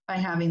days by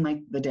having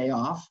like the day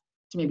off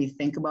to maybe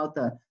think about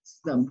the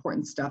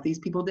important stuff these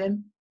people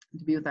did,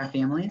 to be with our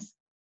families.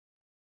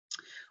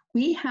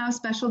 We have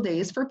special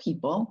days for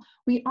people.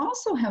 We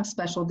also have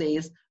special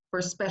days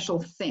for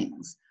special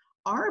things.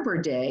 Arbor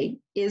Day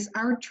is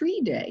our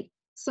tree day.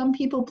 Some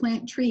people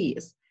plant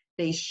trees.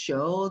 They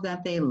show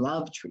that they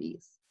love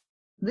trees.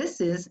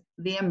 This is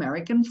the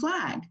American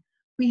flag.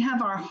 We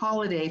have our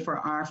holiday for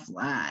our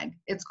flag.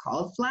 It's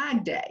called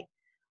Flag Day.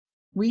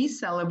 We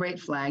celebrate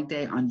Flag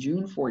Day on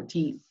June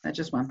 14th. That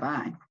just went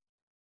by.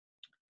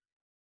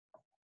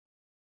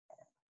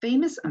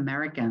 Famous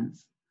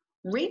Americans.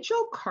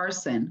 Rachel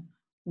Carson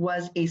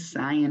was a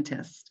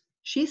scientist.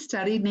 She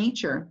studied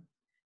nature.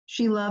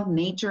 She loved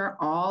nature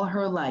all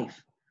her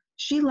life.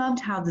 She loved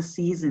how the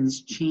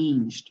seasons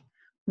changed.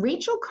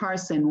 Rachel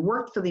Carson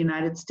worked for the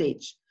United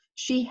States.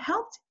 She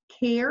helped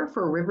care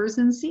for rivers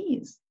and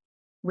seas.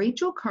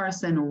 Rachel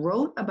Carson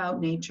wrote about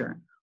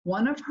nature.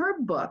 One of her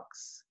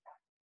books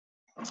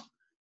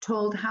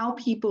told how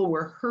people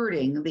were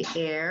hurting the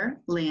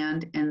air,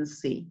 land, and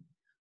sea.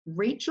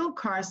 Rachel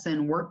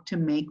Carson worked to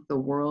make the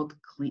world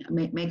clean,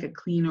 make a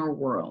cleaner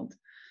world.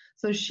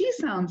 So she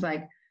sounds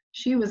like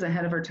she was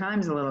ahead of her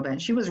times a little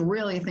bit. She was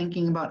really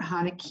thinking about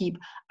how to keep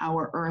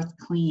our earth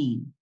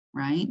clean,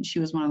 right? She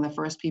was one of the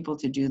first people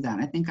to do that.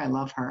 I think I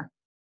love her.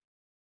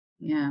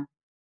 Yeah.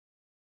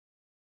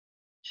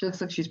 She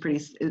looks like she's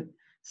pretty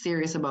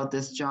serious about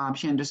this job.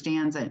 She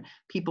understands that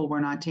people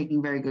were not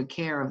taking very good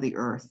care of the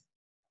earth,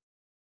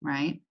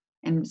 right?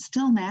 And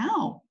still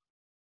now,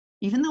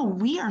 even though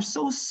we are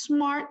so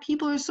smart,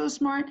 people are so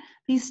smart,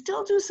 they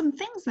still do some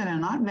things that are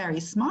not very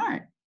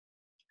smart.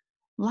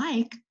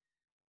 Like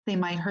they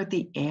might hurt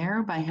the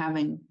air by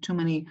having too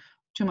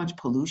much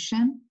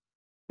pollution.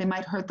 They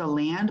might hurt the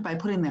land by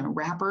putting their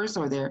wrappers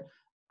or their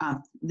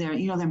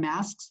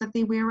masks that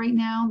they wear right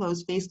now,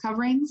 those face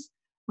coverings.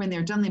 When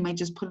they're done, they might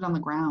just put it on the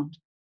ground.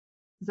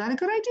 Is that a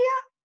good idea?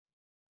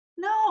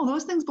 No,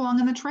 those things belong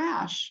in the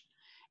trash.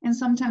 And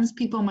sometimes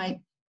people might,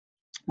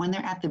 when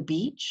they're at the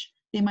beach,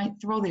 they might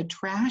throw their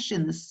trash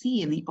in the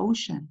sea, in the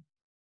ocean.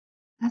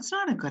 That's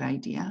not a good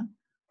idea.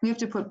 We have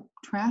to put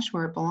trash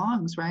where it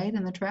belongs, right?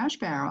 In the trash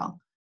barrel.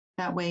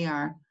 That way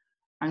our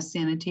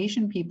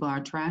sanitation people,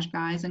 our trash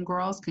guys and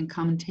girls can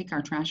come and take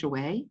our trash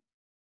away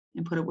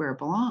and put it where it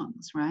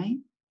belongs, right?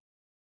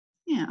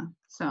 Yeah,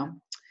 so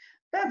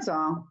that's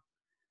all.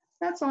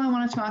 That's all I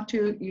want to talk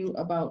to you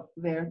about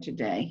there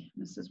today.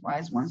 Mrs.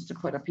 Wise wants to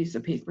put a piece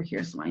of paper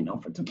here so I know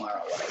for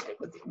tomorrow what I did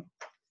with you.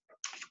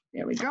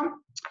 There we go.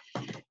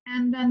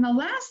 And then the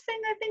last thing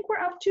I think we're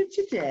up to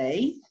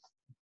today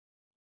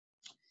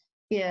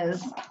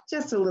is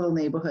just a little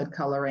neighborhood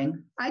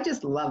coloring. I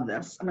just love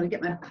this. I'm going to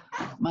get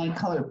my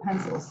colored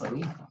pencils so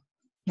we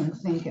can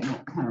think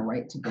and kind of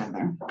write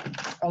together.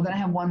 Oh, then I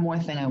have one more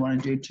thing I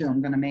want to do too.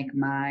 I'm going to make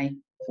my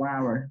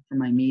flower for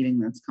my meeting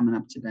that's coming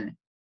up today.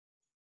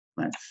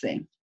 Let's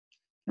see.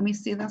 Can we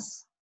see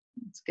this?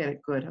 Let's get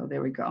it good. Oh,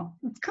 there we go.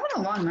 It's coming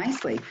along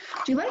nicely.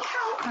 Do you like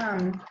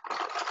how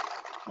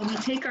when we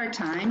take our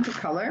time to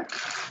color,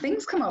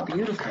 things come out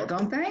beautiful,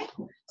 don't they?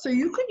 So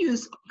you could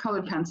use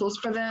colored pencils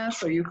for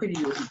this, or you could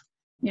use,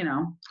 you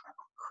know,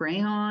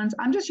 crayons.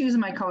 I'm just using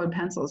my colored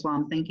pencils while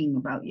I'm thinking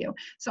about you.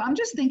 So I'm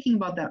just thinking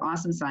about that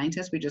awesome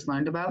scientist we just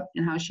learned about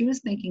and how she was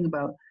thinking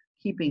about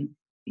keeping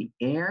the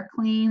air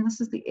clean.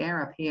 This is the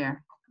air up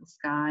here, the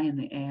sky and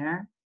the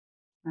air,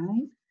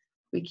 right?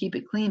 We keep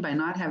it clean by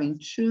not having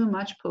too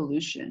much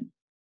pollution,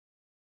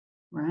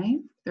 right?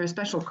 There are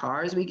special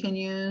cars we can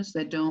use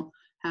that don't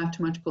have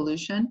too much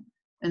pollution,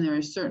 and there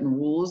are certain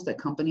rules that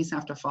companies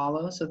have to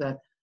follow so that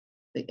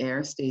the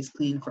air stays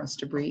clean for us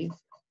to breathe.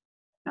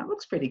 That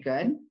looks pretty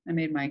good. I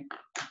made my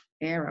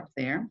air up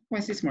there. Oh, I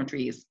see some more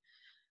trees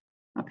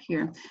up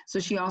here. So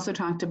she also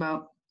talked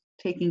about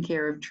taking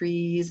care of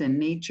trees and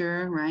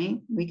nature, right?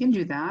 We can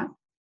do that.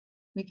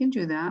 We can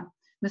do that.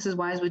 Mrs.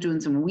 Wise was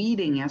doing some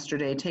weeding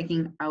yesterday,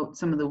 taking out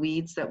some of the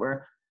weeds that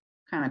were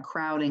kind of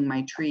crowding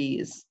my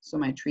trees so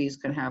my trees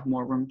could have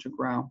more room to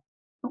grow.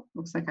 Oh,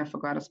 looks like I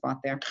forgot a spot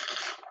there.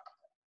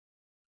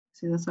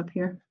 See this up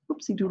here?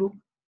 Oopsie doodle.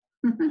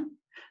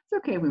 It's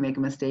okay if we make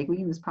a mistake. We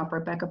can just pop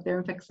right back up there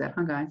and fix it,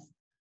 huh, guys?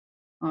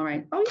 All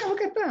right. Oh, yeah,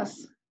 look at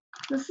this.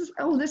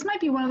 This might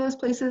be one of those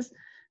places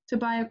to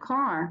buy a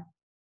car.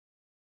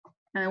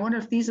 And I wonder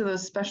if these are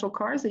those special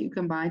cars that you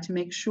can buy to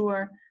make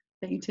sure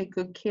that you take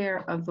good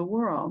care of the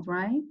world,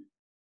 right?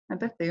 I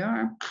bet they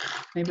are.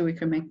 Maybe we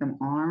can make them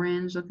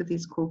orange. Look at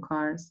these cool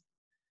cars.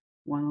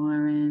 1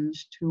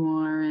 orange, 2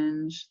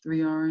 orange,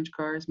 3 orange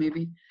cars,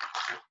 maybe.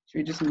 Should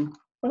we just,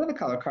 what other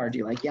color car do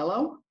you like?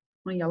 Yellow?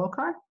 Want a yellow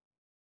car?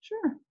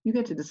 Sure. You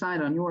get to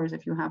decide on yours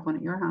if you have one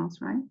at your house,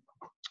 right?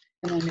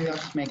 And then maybe I'll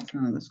just make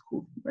this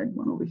cool red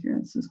one over here.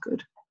 This is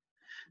good.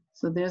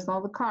 So there's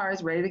all the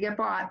cars ready to get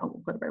bought. Oh,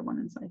 we'll put a red one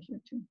inside here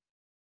too.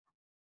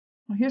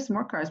 Oh, here's some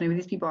more cars. Maybe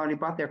these people already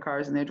bought their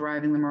cars and they're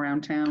driving them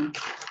around town.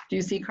 Do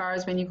you see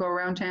cars when you go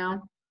around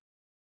town?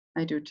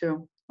 I do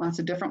too. Lots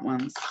of different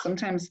ones.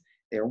 Sometimes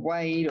they're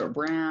white or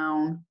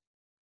brown.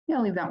 Yeah,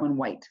 I'll leave that one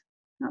white.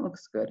 That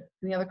looks good.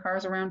 Any other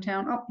cars around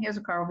town? Oh, here's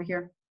a car over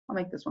here. I'll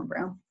make this one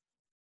brown.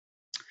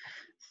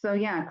 So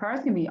yeah,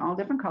 cars can be all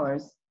different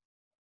colors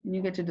and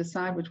you get to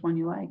decide which one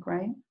you like,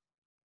 right?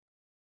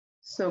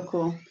 So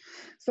cool.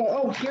 So,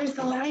 oh, here's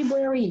the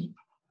library.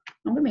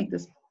 I'm gonna make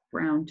this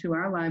brown too.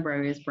 Our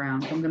library is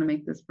brown, so I'm gonna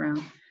make this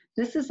brown.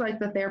 This is like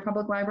the Thayer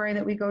Public Library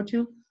that we go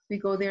to. We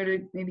go there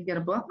to maybe get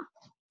a book.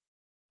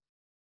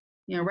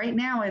 You know, right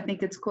now I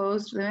think it's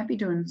closed. They might be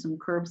doing some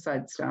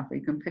curbside stuff where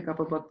you can pick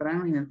up a book, but I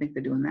don't even think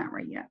they're doing that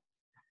right yet.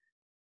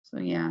 So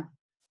yeah,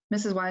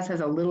 Mrs. Wise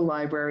has a little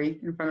library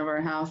in front of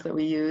our house that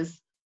we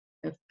use.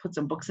 I've put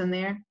some books in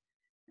there,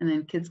 and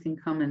then kids can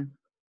come and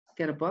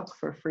get a book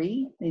for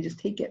free. They just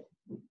take it.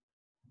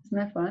 Isn't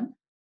that fun?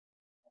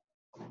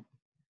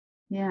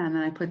 Yeah, and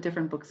then I put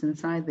different books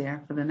inside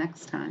there for the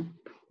next time.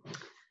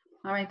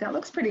 All right, that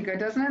looks pretty good,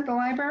 doesn't it, the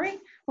library?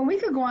 Well, we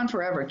could go on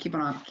forever, keep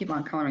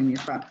on coloring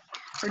these, but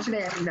for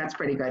today, I think that's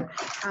pretty good.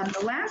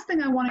 The last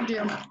thing I want to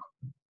do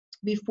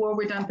before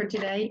we're done for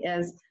today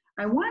is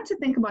I wanted to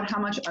think about how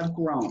much I've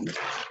grown.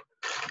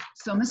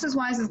 So Mrs.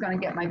 Wise is going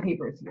to get my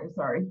papers here,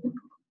 sorry.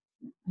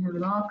 I have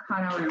it all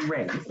cut out and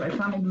ready, so I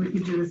thought maybe we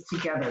could do this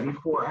together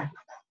before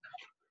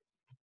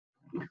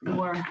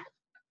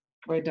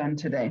we're done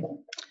today.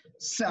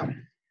 So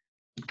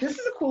this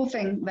is a cool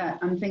thing that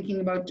I'm thinking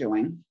about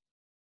doing.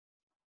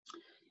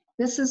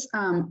 This is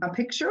a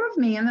picture of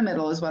me in the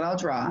middle is what I'll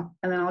draw,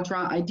 and then I'll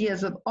draw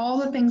ideas of all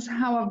the things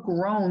how I've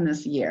grown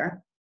this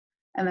year,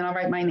 and then I'll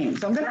write my name.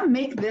 So I'm gonna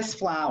make this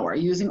flower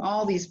using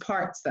all these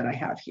parts that I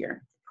have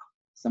here.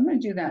 So I'm gonna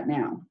do that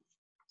now.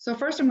 So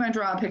first I'm gonna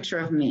draw a picture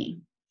of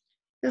me.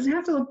 Does it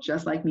have to look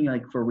just like me,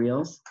 like for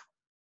reals?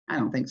 I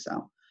don't think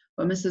so.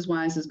 But Mrs.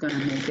 Wise is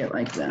gonna make it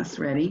like this,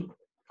 ready?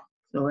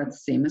 So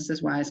let's see,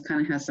 Mrs. Wise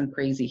kind of has some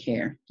crazy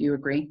hair. Do you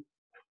agree?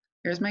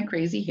 Here's my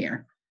crazy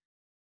hair.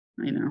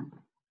 I know.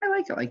 I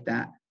like it like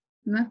that.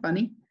 Isn't that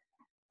funny?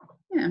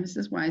 Yeah,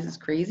 Mrs. Wise's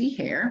crazy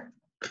hair.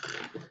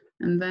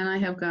 And then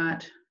I've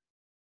got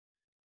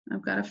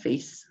a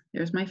face.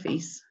 There's my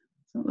face.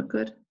 Does that look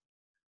good?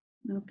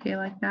 Okay,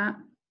 like that.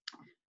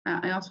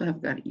 I also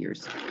have got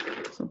ears.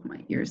 So put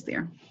my ears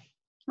there.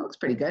 That looks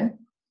pretty good.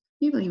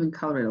 You can even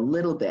color it a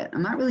little bit.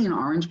 I'm not really an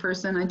orange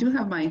person. I do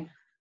have my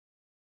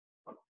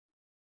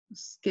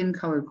skin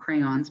colored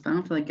crayons, but I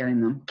don't feel like getting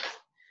them.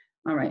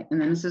 All right,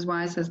 and then Mrs.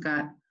 Wise has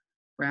got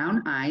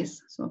brown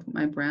eyes. So I'll put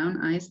my brown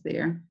eyes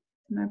there.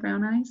 My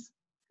brown eyes.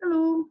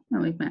 Hello. I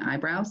like my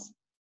eyebrows.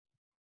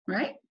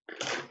 Right?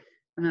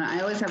 And then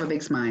I always have a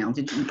big smile.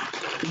 Did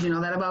you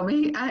know that about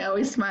me? I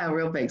always smile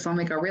real big. So I'll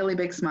make a really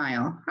big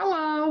smile.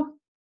 Hello.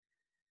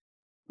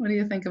 What do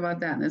you think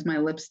about that? There's my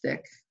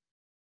lipstick.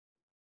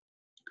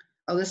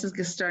 Oh, this is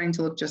just starting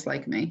to look just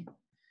like me.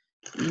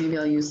 Maybe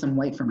I'll use some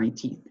white for my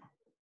teeth.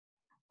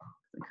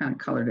 I kind of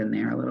colored in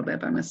there a little bit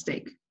by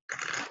mistake.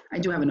 I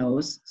do have a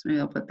nose, so maybe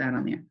I'll put that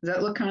on there. Does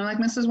that look kind of like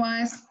Mrs.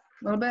 Wise?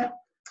 A little bit?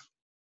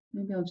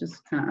 Maybe I'll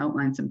just kind of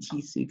outline some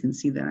teeth so you can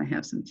see that I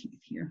have some teeth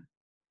here.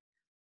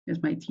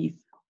 Here's my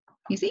teeth.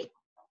 You see?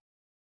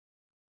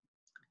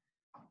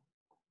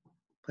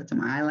 Put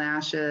some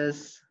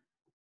eyelashes.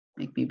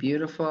 Make me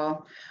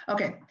beautiful.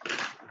 Okay.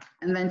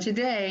 And then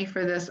today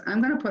for this,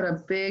 I'm going to put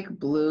a big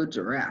blue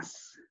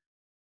dress.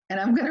 And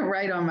I'm going to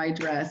write on my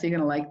dress, you're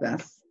going to like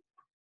this.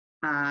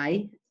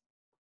 I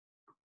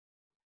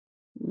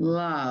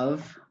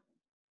love,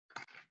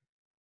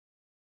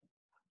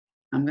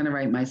 I'm going to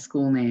write my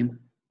school name,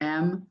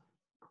 MSKC.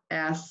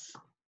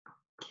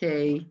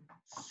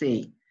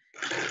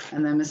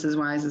 And then Mrs.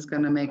 Wise is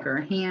going to make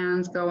her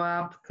hands go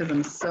up because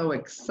I'm so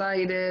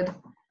excited.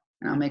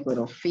 And I'll make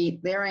little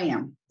feet. There I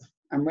am.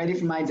 I'm ready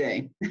for my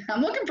day.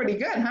 I'm looking pretty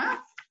good, huh?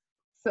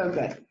 So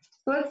good.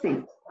 So let's see.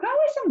 How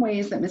are some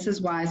ways that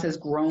Mrs. Wise has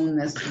grown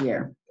this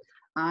year?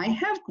 I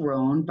have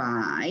grown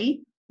by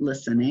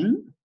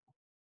listening.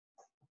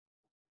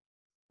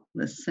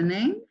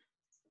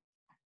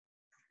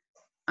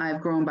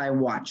 I've grown by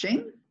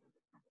watching.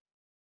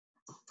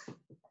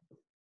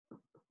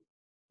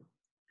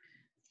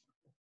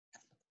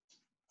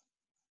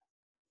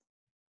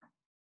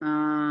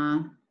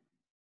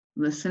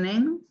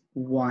 Listening,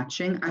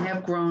 watching. I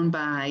have grown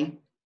by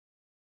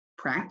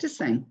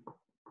practicing.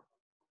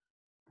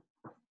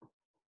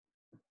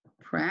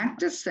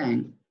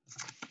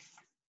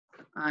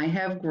 I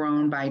have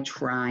grown by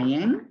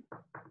trying.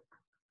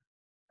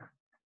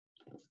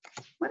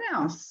 What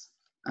else?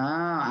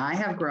 I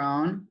have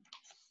grown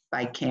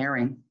by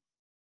caring.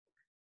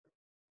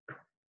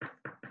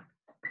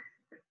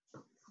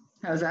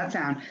 How does that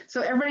sound?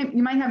 So everybody,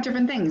 you might have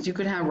different things. You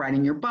could have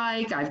riding your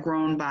bike. I've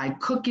grown by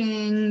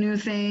cooking new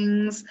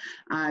things.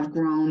 I've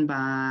grown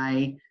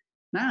by,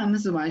 no,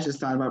 Mrs. Wise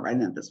just thought about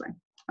writing it this way.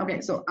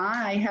 Okay, so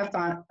I have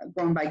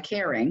grown by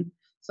caring.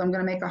 So I'm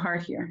going to make a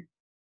heart here.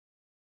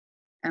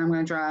 And I'm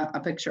going to draw a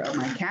picture of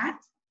my cat.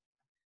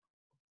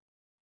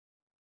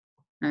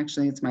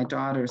 Actually, it's my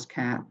daughter's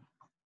cat.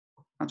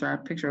 I'll draw a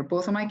picture of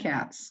both of my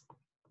cats,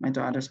 my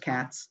daughter's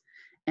cats,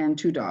 and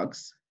 2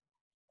 dogs.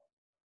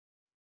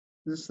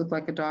 Does this look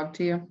like a dog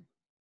to you?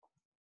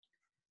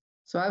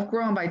 So I've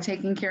grown by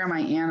taking care of my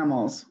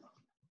animals.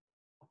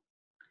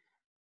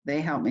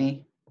 They help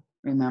me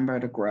remember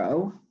to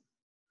grow.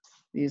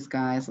 These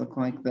guys look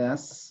like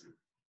this.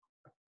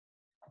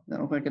 Does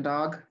that look like a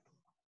dog?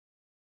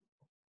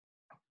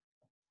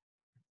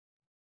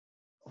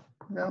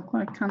 Does that look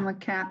like kind of like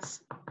cats?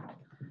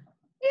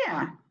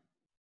 Yeah.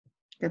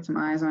 Get some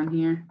eyes on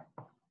here.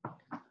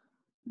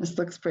 This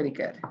looks pretty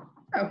good.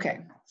 Okay,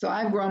 so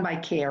I've grown by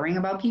caring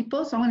about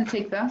people. So I'm going to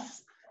take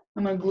this.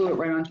 I'm going to glue it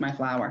right onto my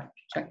flower.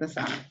 Check this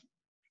out.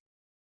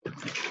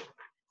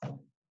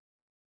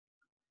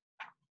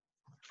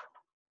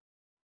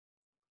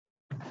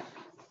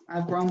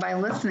 I've grown by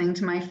listening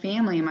to my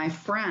family and my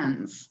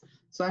friends.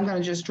 So I'm going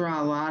to just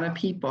draw a lot of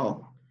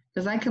people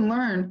because I can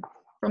learn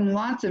from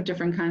lots of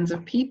different kinds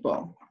of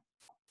people.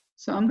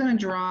 So I'm going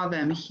to draw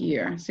them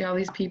here. See all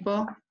these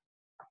people?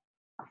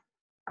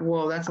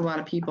 Whoa, that's a lot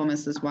of people,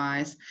 Mrs.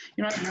 Wise.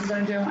 You know what I'm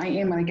going to do? I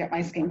am going to get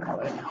my skin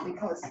color now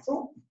because,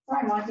 oh,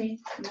 sorry, Monty.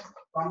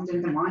 Bumped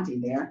into Monty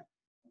there.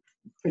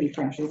 Pretty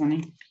fresh, isn't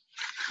he?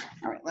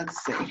 All right,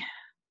 let's see.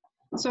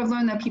 So I've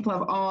learned that people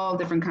have all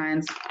different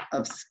kinds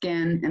of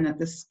skin and that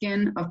the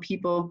skin of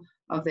people,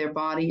 of their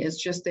body, is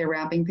just their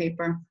wrapping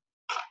paper.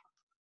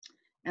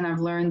 And I've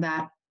learned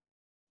that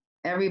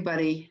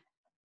everybody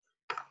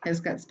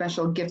has got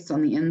special gifts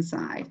on the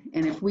inside.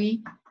 And if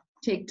we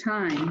take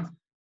time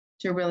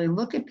to really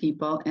look at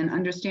people and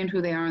understand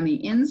who they are on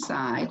the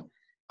inside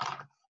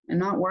and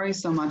not worry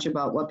so much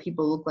about what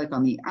people look like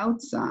on the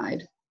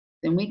outside,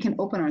 then we can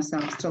open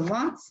ourselves to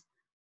lots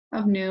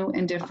of new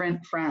and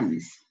different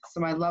friends.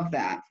 So I love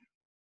that.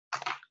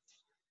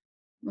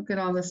 Look at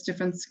all this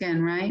different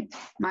skin, right?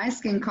 My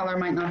skin color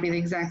might not be the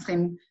exact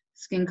same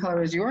skin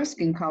color as your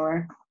skin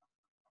color,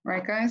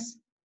 right, guys?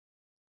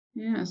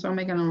 Yeah, so I'm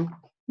making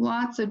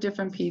lots of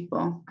different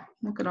people.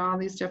 Look at all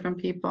these different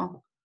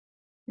people.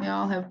 They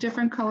all have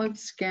different colored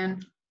skin,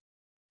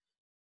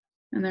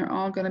 and they're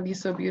all going to be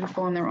so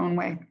beautiful in their own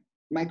way.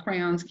 My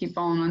crayons keep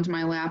falling onto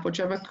my lap.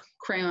 Whichever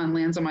crayon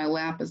lands on my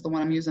lap is the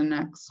one I'm using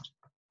next.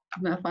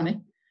 Isn't that funny?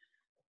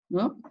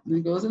 Well, there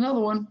goes another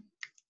one.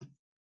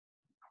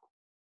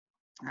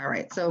 All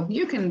right, so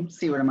you can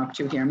see what I'm up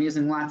to here. I'm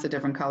using lots of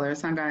different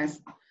colors, huh,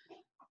 guys?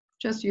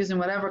 Just using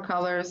whatever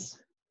colors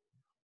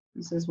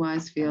Mrs.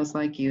 Wise feels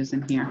like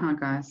using here, huh,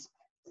 guys?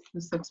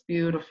 This looks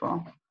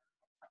beautiful.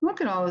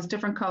 Look at all those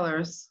different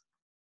colors.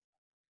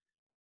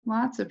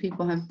 Lots of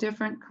people have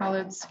different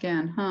colored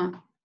skin, huh?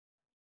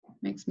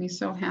 Makes me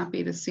so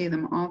happy to see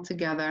them all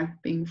together,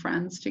 being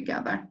friends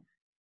together.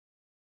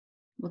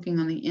 Looking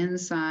on the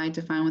inside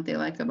to find what they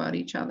like about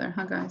each other,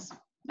 huh, guys?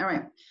 All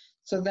right,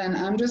 so then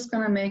I'm just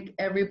gonna make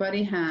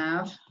everybody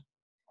have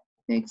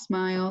big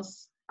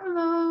smiles.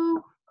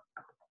 Hello.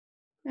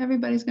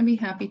 Everybody's going to be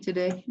happy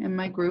today in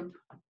my group.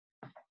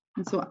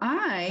 And so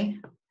I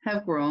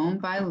have grown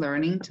by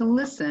learning to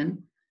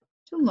listen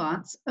to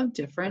lots of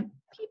different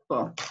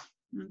people.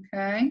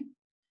 Okay.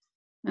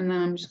 And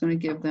then I'm just going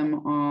to give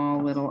them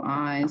all little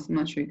eyes. I'm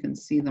not sure you can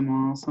see them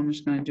all, so I'm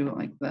just going to do it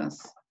like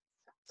this.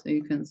 So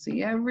you can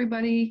see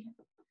everybody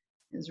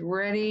is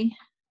ready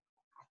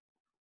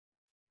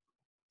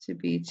to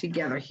be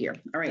together here.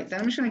 All right, then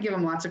I'm just going to give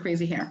them lots of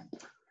crazy hair.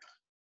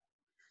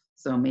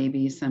 So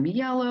maybe some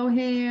yellow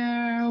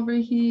hair over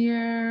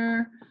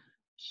here.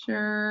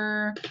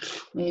 Sure.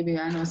 Maybe,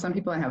 I know some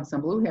people have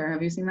some blue hair.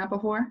 Have you seen that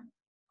before?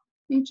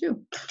 Me too.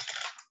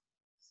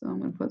 So I'm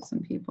going to put some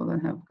people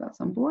that have got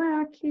some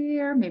black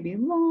hair, maybe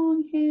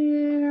long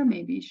hair,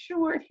 maybe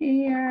short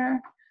hair.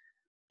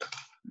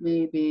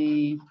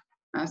 Maybe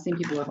I've seen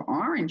people with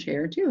orange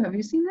hair too. Have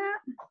you seen that?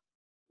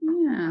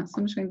 Yeah, so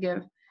I'm just going to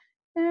give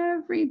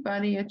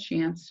everybody a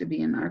chance to be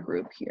in our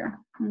group here.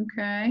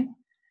 Okay.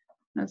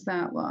 How's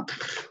that look?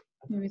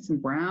 Maybe some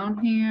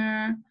brown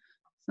hair.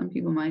 Some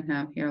people might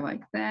have hair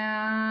like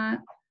that.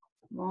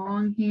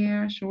 Long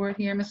hair, short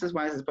hair. Mrs.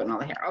 Wise is putting all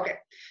the hair. Okay,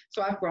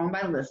 so I've grown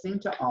by listening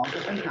to all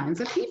different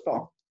kinds of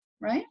people,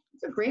 right?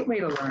 It's a great way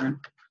to learn.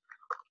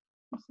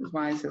 Mrs.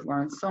 Wise has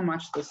learned so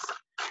much this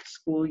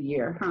school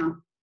year, huh?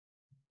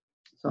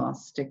 So I'll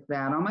stick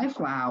that on my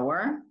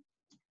flower.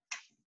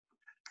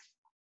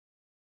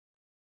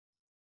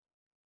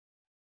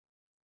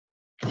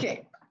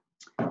 Okay,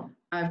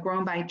 I've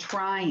grown by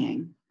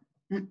trying.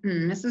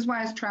 Mrs.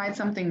 Wise tried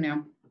something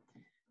new.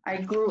 I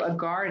grew a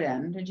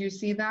garden. Did you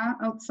see that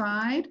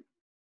outside?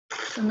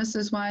 So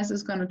Mrs. Wise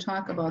is going to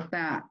talk about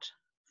that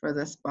for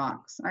this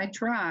box. I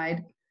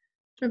tried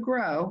to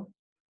grow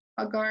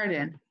a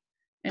garden,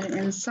 and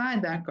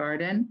inside that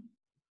garden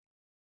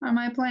are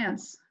my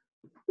plants.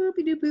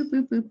 Boopy doo boop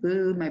boop boop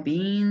boop. My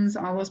beans,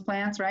 all those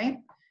plants, right?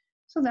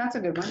 So that's a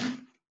good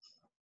one.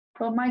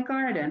 About my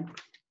garden.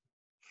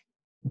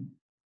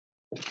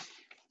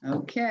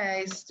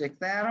 Okay, stick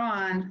that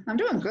on. I'm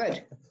doing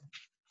good.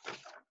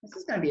 This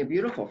is going to be a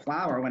beautiful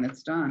flower when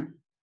it's done.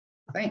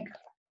 I think.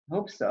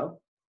 Hope so.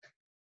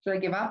 Should I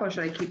give up or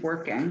should I keep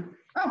working?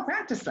 Oh,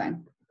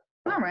 practicing.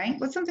 All right.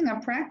 What's something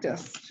I've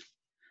practiced?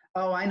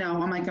 Oh, I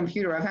know. On my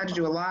computer. I've had to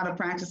do a lot of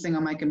practicing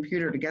on my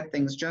computer to get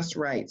things just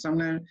right. So I'm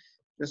going to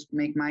just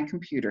make my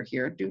computer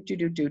here. Do, do,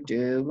 do, do,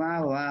 do. La,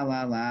 la,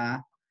 la, la.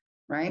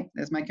 Right?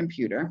 There's my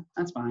computer.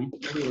 That's fine.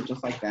 I'll do it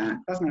just like that.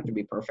 Doesn't have to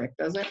be perfect,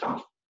 does it?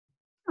 I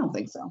don't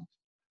think so.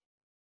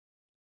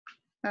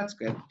 That's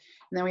good. And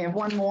then we have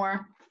one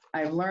more.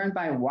 I've learned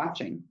by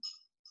watching.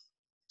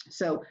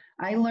 So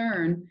I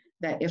learned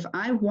that if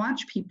I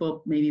watch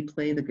people maybe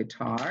play the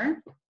guitar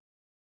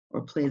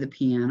or play the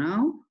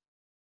piano,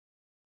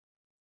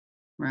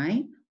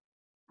 right?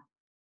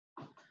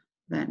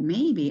 That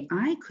maybe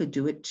I could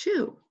do it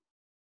too.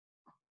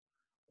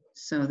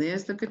 So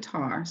there's the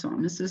guitar. So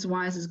Mrs.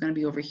 Wise is going to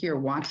be over here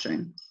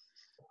watching.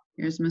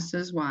 Here's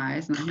Mrs.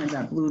 Wise, and I had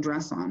that blue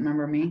dress on,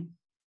 remember me?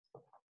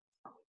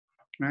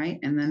 Right?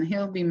 And then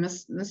he'll be,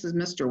 this is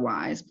Mr.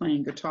 Wise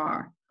playing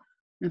guitar.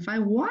 And if I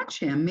watch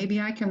him, maybe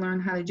I can learn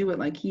how to do it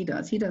like he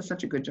does. He does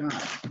such a good job.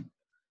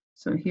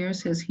 So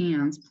here's his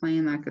hands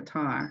playing that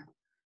guitar.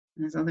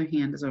 And his other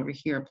hand is over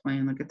here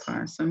playing the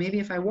guitar. So maybe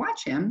if I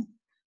watch him,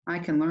 I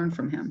can learn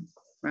from him,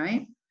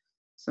 right?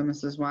 So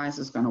Mrs. Wise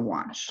is going to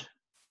watch.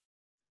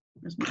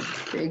 There's my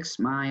big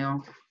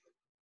smile,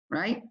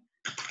 right?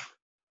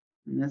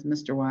 And there's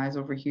Mr. Wise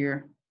over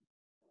here.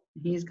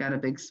 He's got a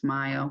big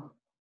smile.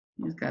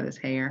 He's got his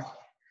hair.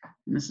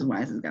 Mrs.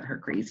 Wise has got her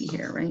crazy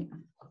hair, right?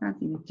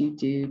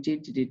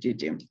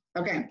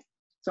 Okay,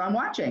 so I'm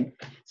watching.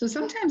 So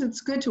sometimes it's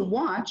good to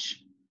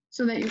watch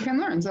so that you can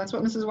learn. So that's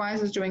what Mrs.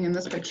 Wise is doing in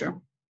this picture.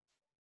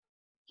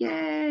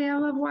 Yay, I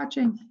love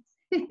watching.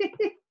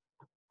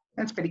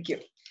 That's pretty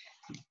cute.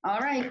 All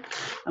right,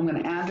 I'm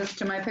going to add this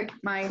to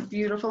my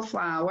beautiful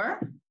flower.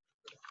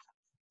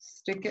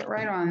 Stick it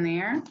right on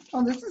there.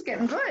 Oh, this is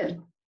getting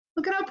good.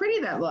 Look at how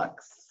pretty that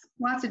looks.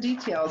 Lots of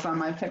details on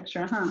my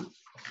picture, huh?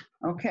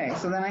 Okay,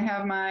 so then I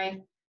have my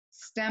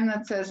stem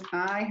that says,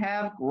 I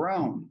have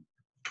grown.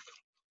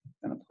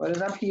 I'm going to put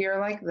it up here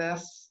like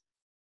this.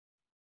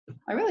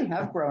 I really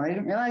have grown. I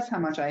didn't realize how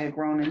much I had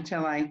grown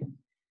until I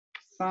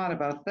thought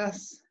about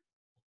this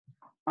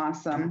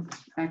awesome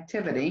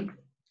activity.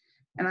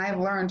 And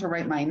I've learned to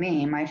write my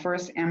name, my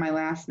first and my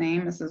last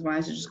name. Mrs.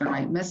 Wise, you're just going to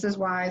write Mrs.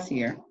 Wise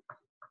here.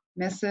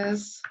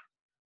 Mrs.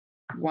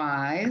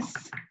 Wise.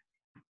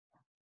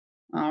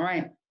 All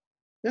right.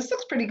 This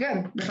looks pretty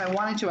good. If I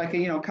wanted to, I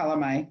could, color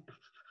my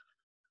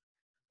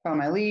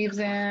leaves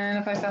in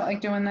if I felt like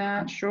doing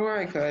that. Sure,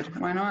 I could.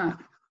 Why not?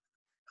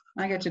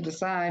 I get to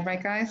decide,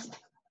 right, guys?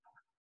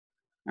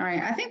 All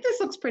right, I think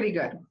this looks pretty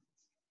good.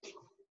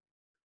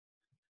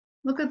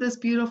 Look at this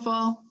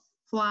beautiful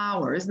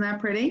flower. Isn't that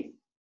pretty?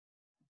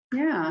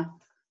 Yeah.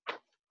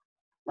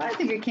 Well, I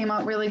think it came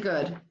out really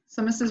good.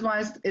 So Mrs.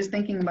 Wise is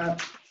thinking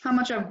about how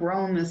much I've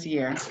grown this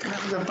year.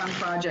 That was a fun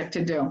project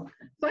to do.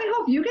 So I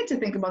hope you get to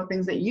think about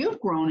things that you've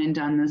grown and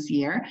done this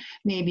year,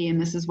 maybe in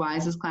Mrs.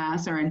 Wise's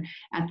class or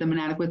at the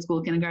Manadequit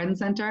School Kindergarten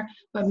Center,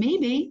 but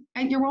maybe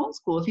at your own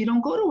school if you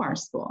don't go to our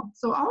school.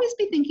 So always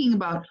be thinking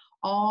about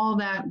all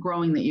that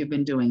growing that you've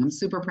been doing. I'm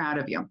super proud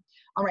of you.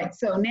 All right,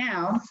 so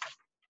now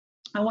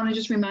I want to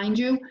just remind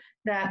you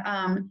that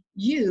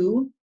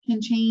you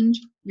can change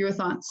your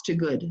thoughts to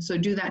good. So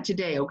do that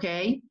today,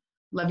 okay?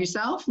 Love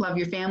yourself, love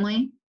your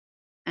family,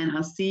 and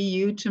I'll see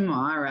you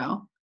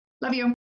tomorrow. Love you.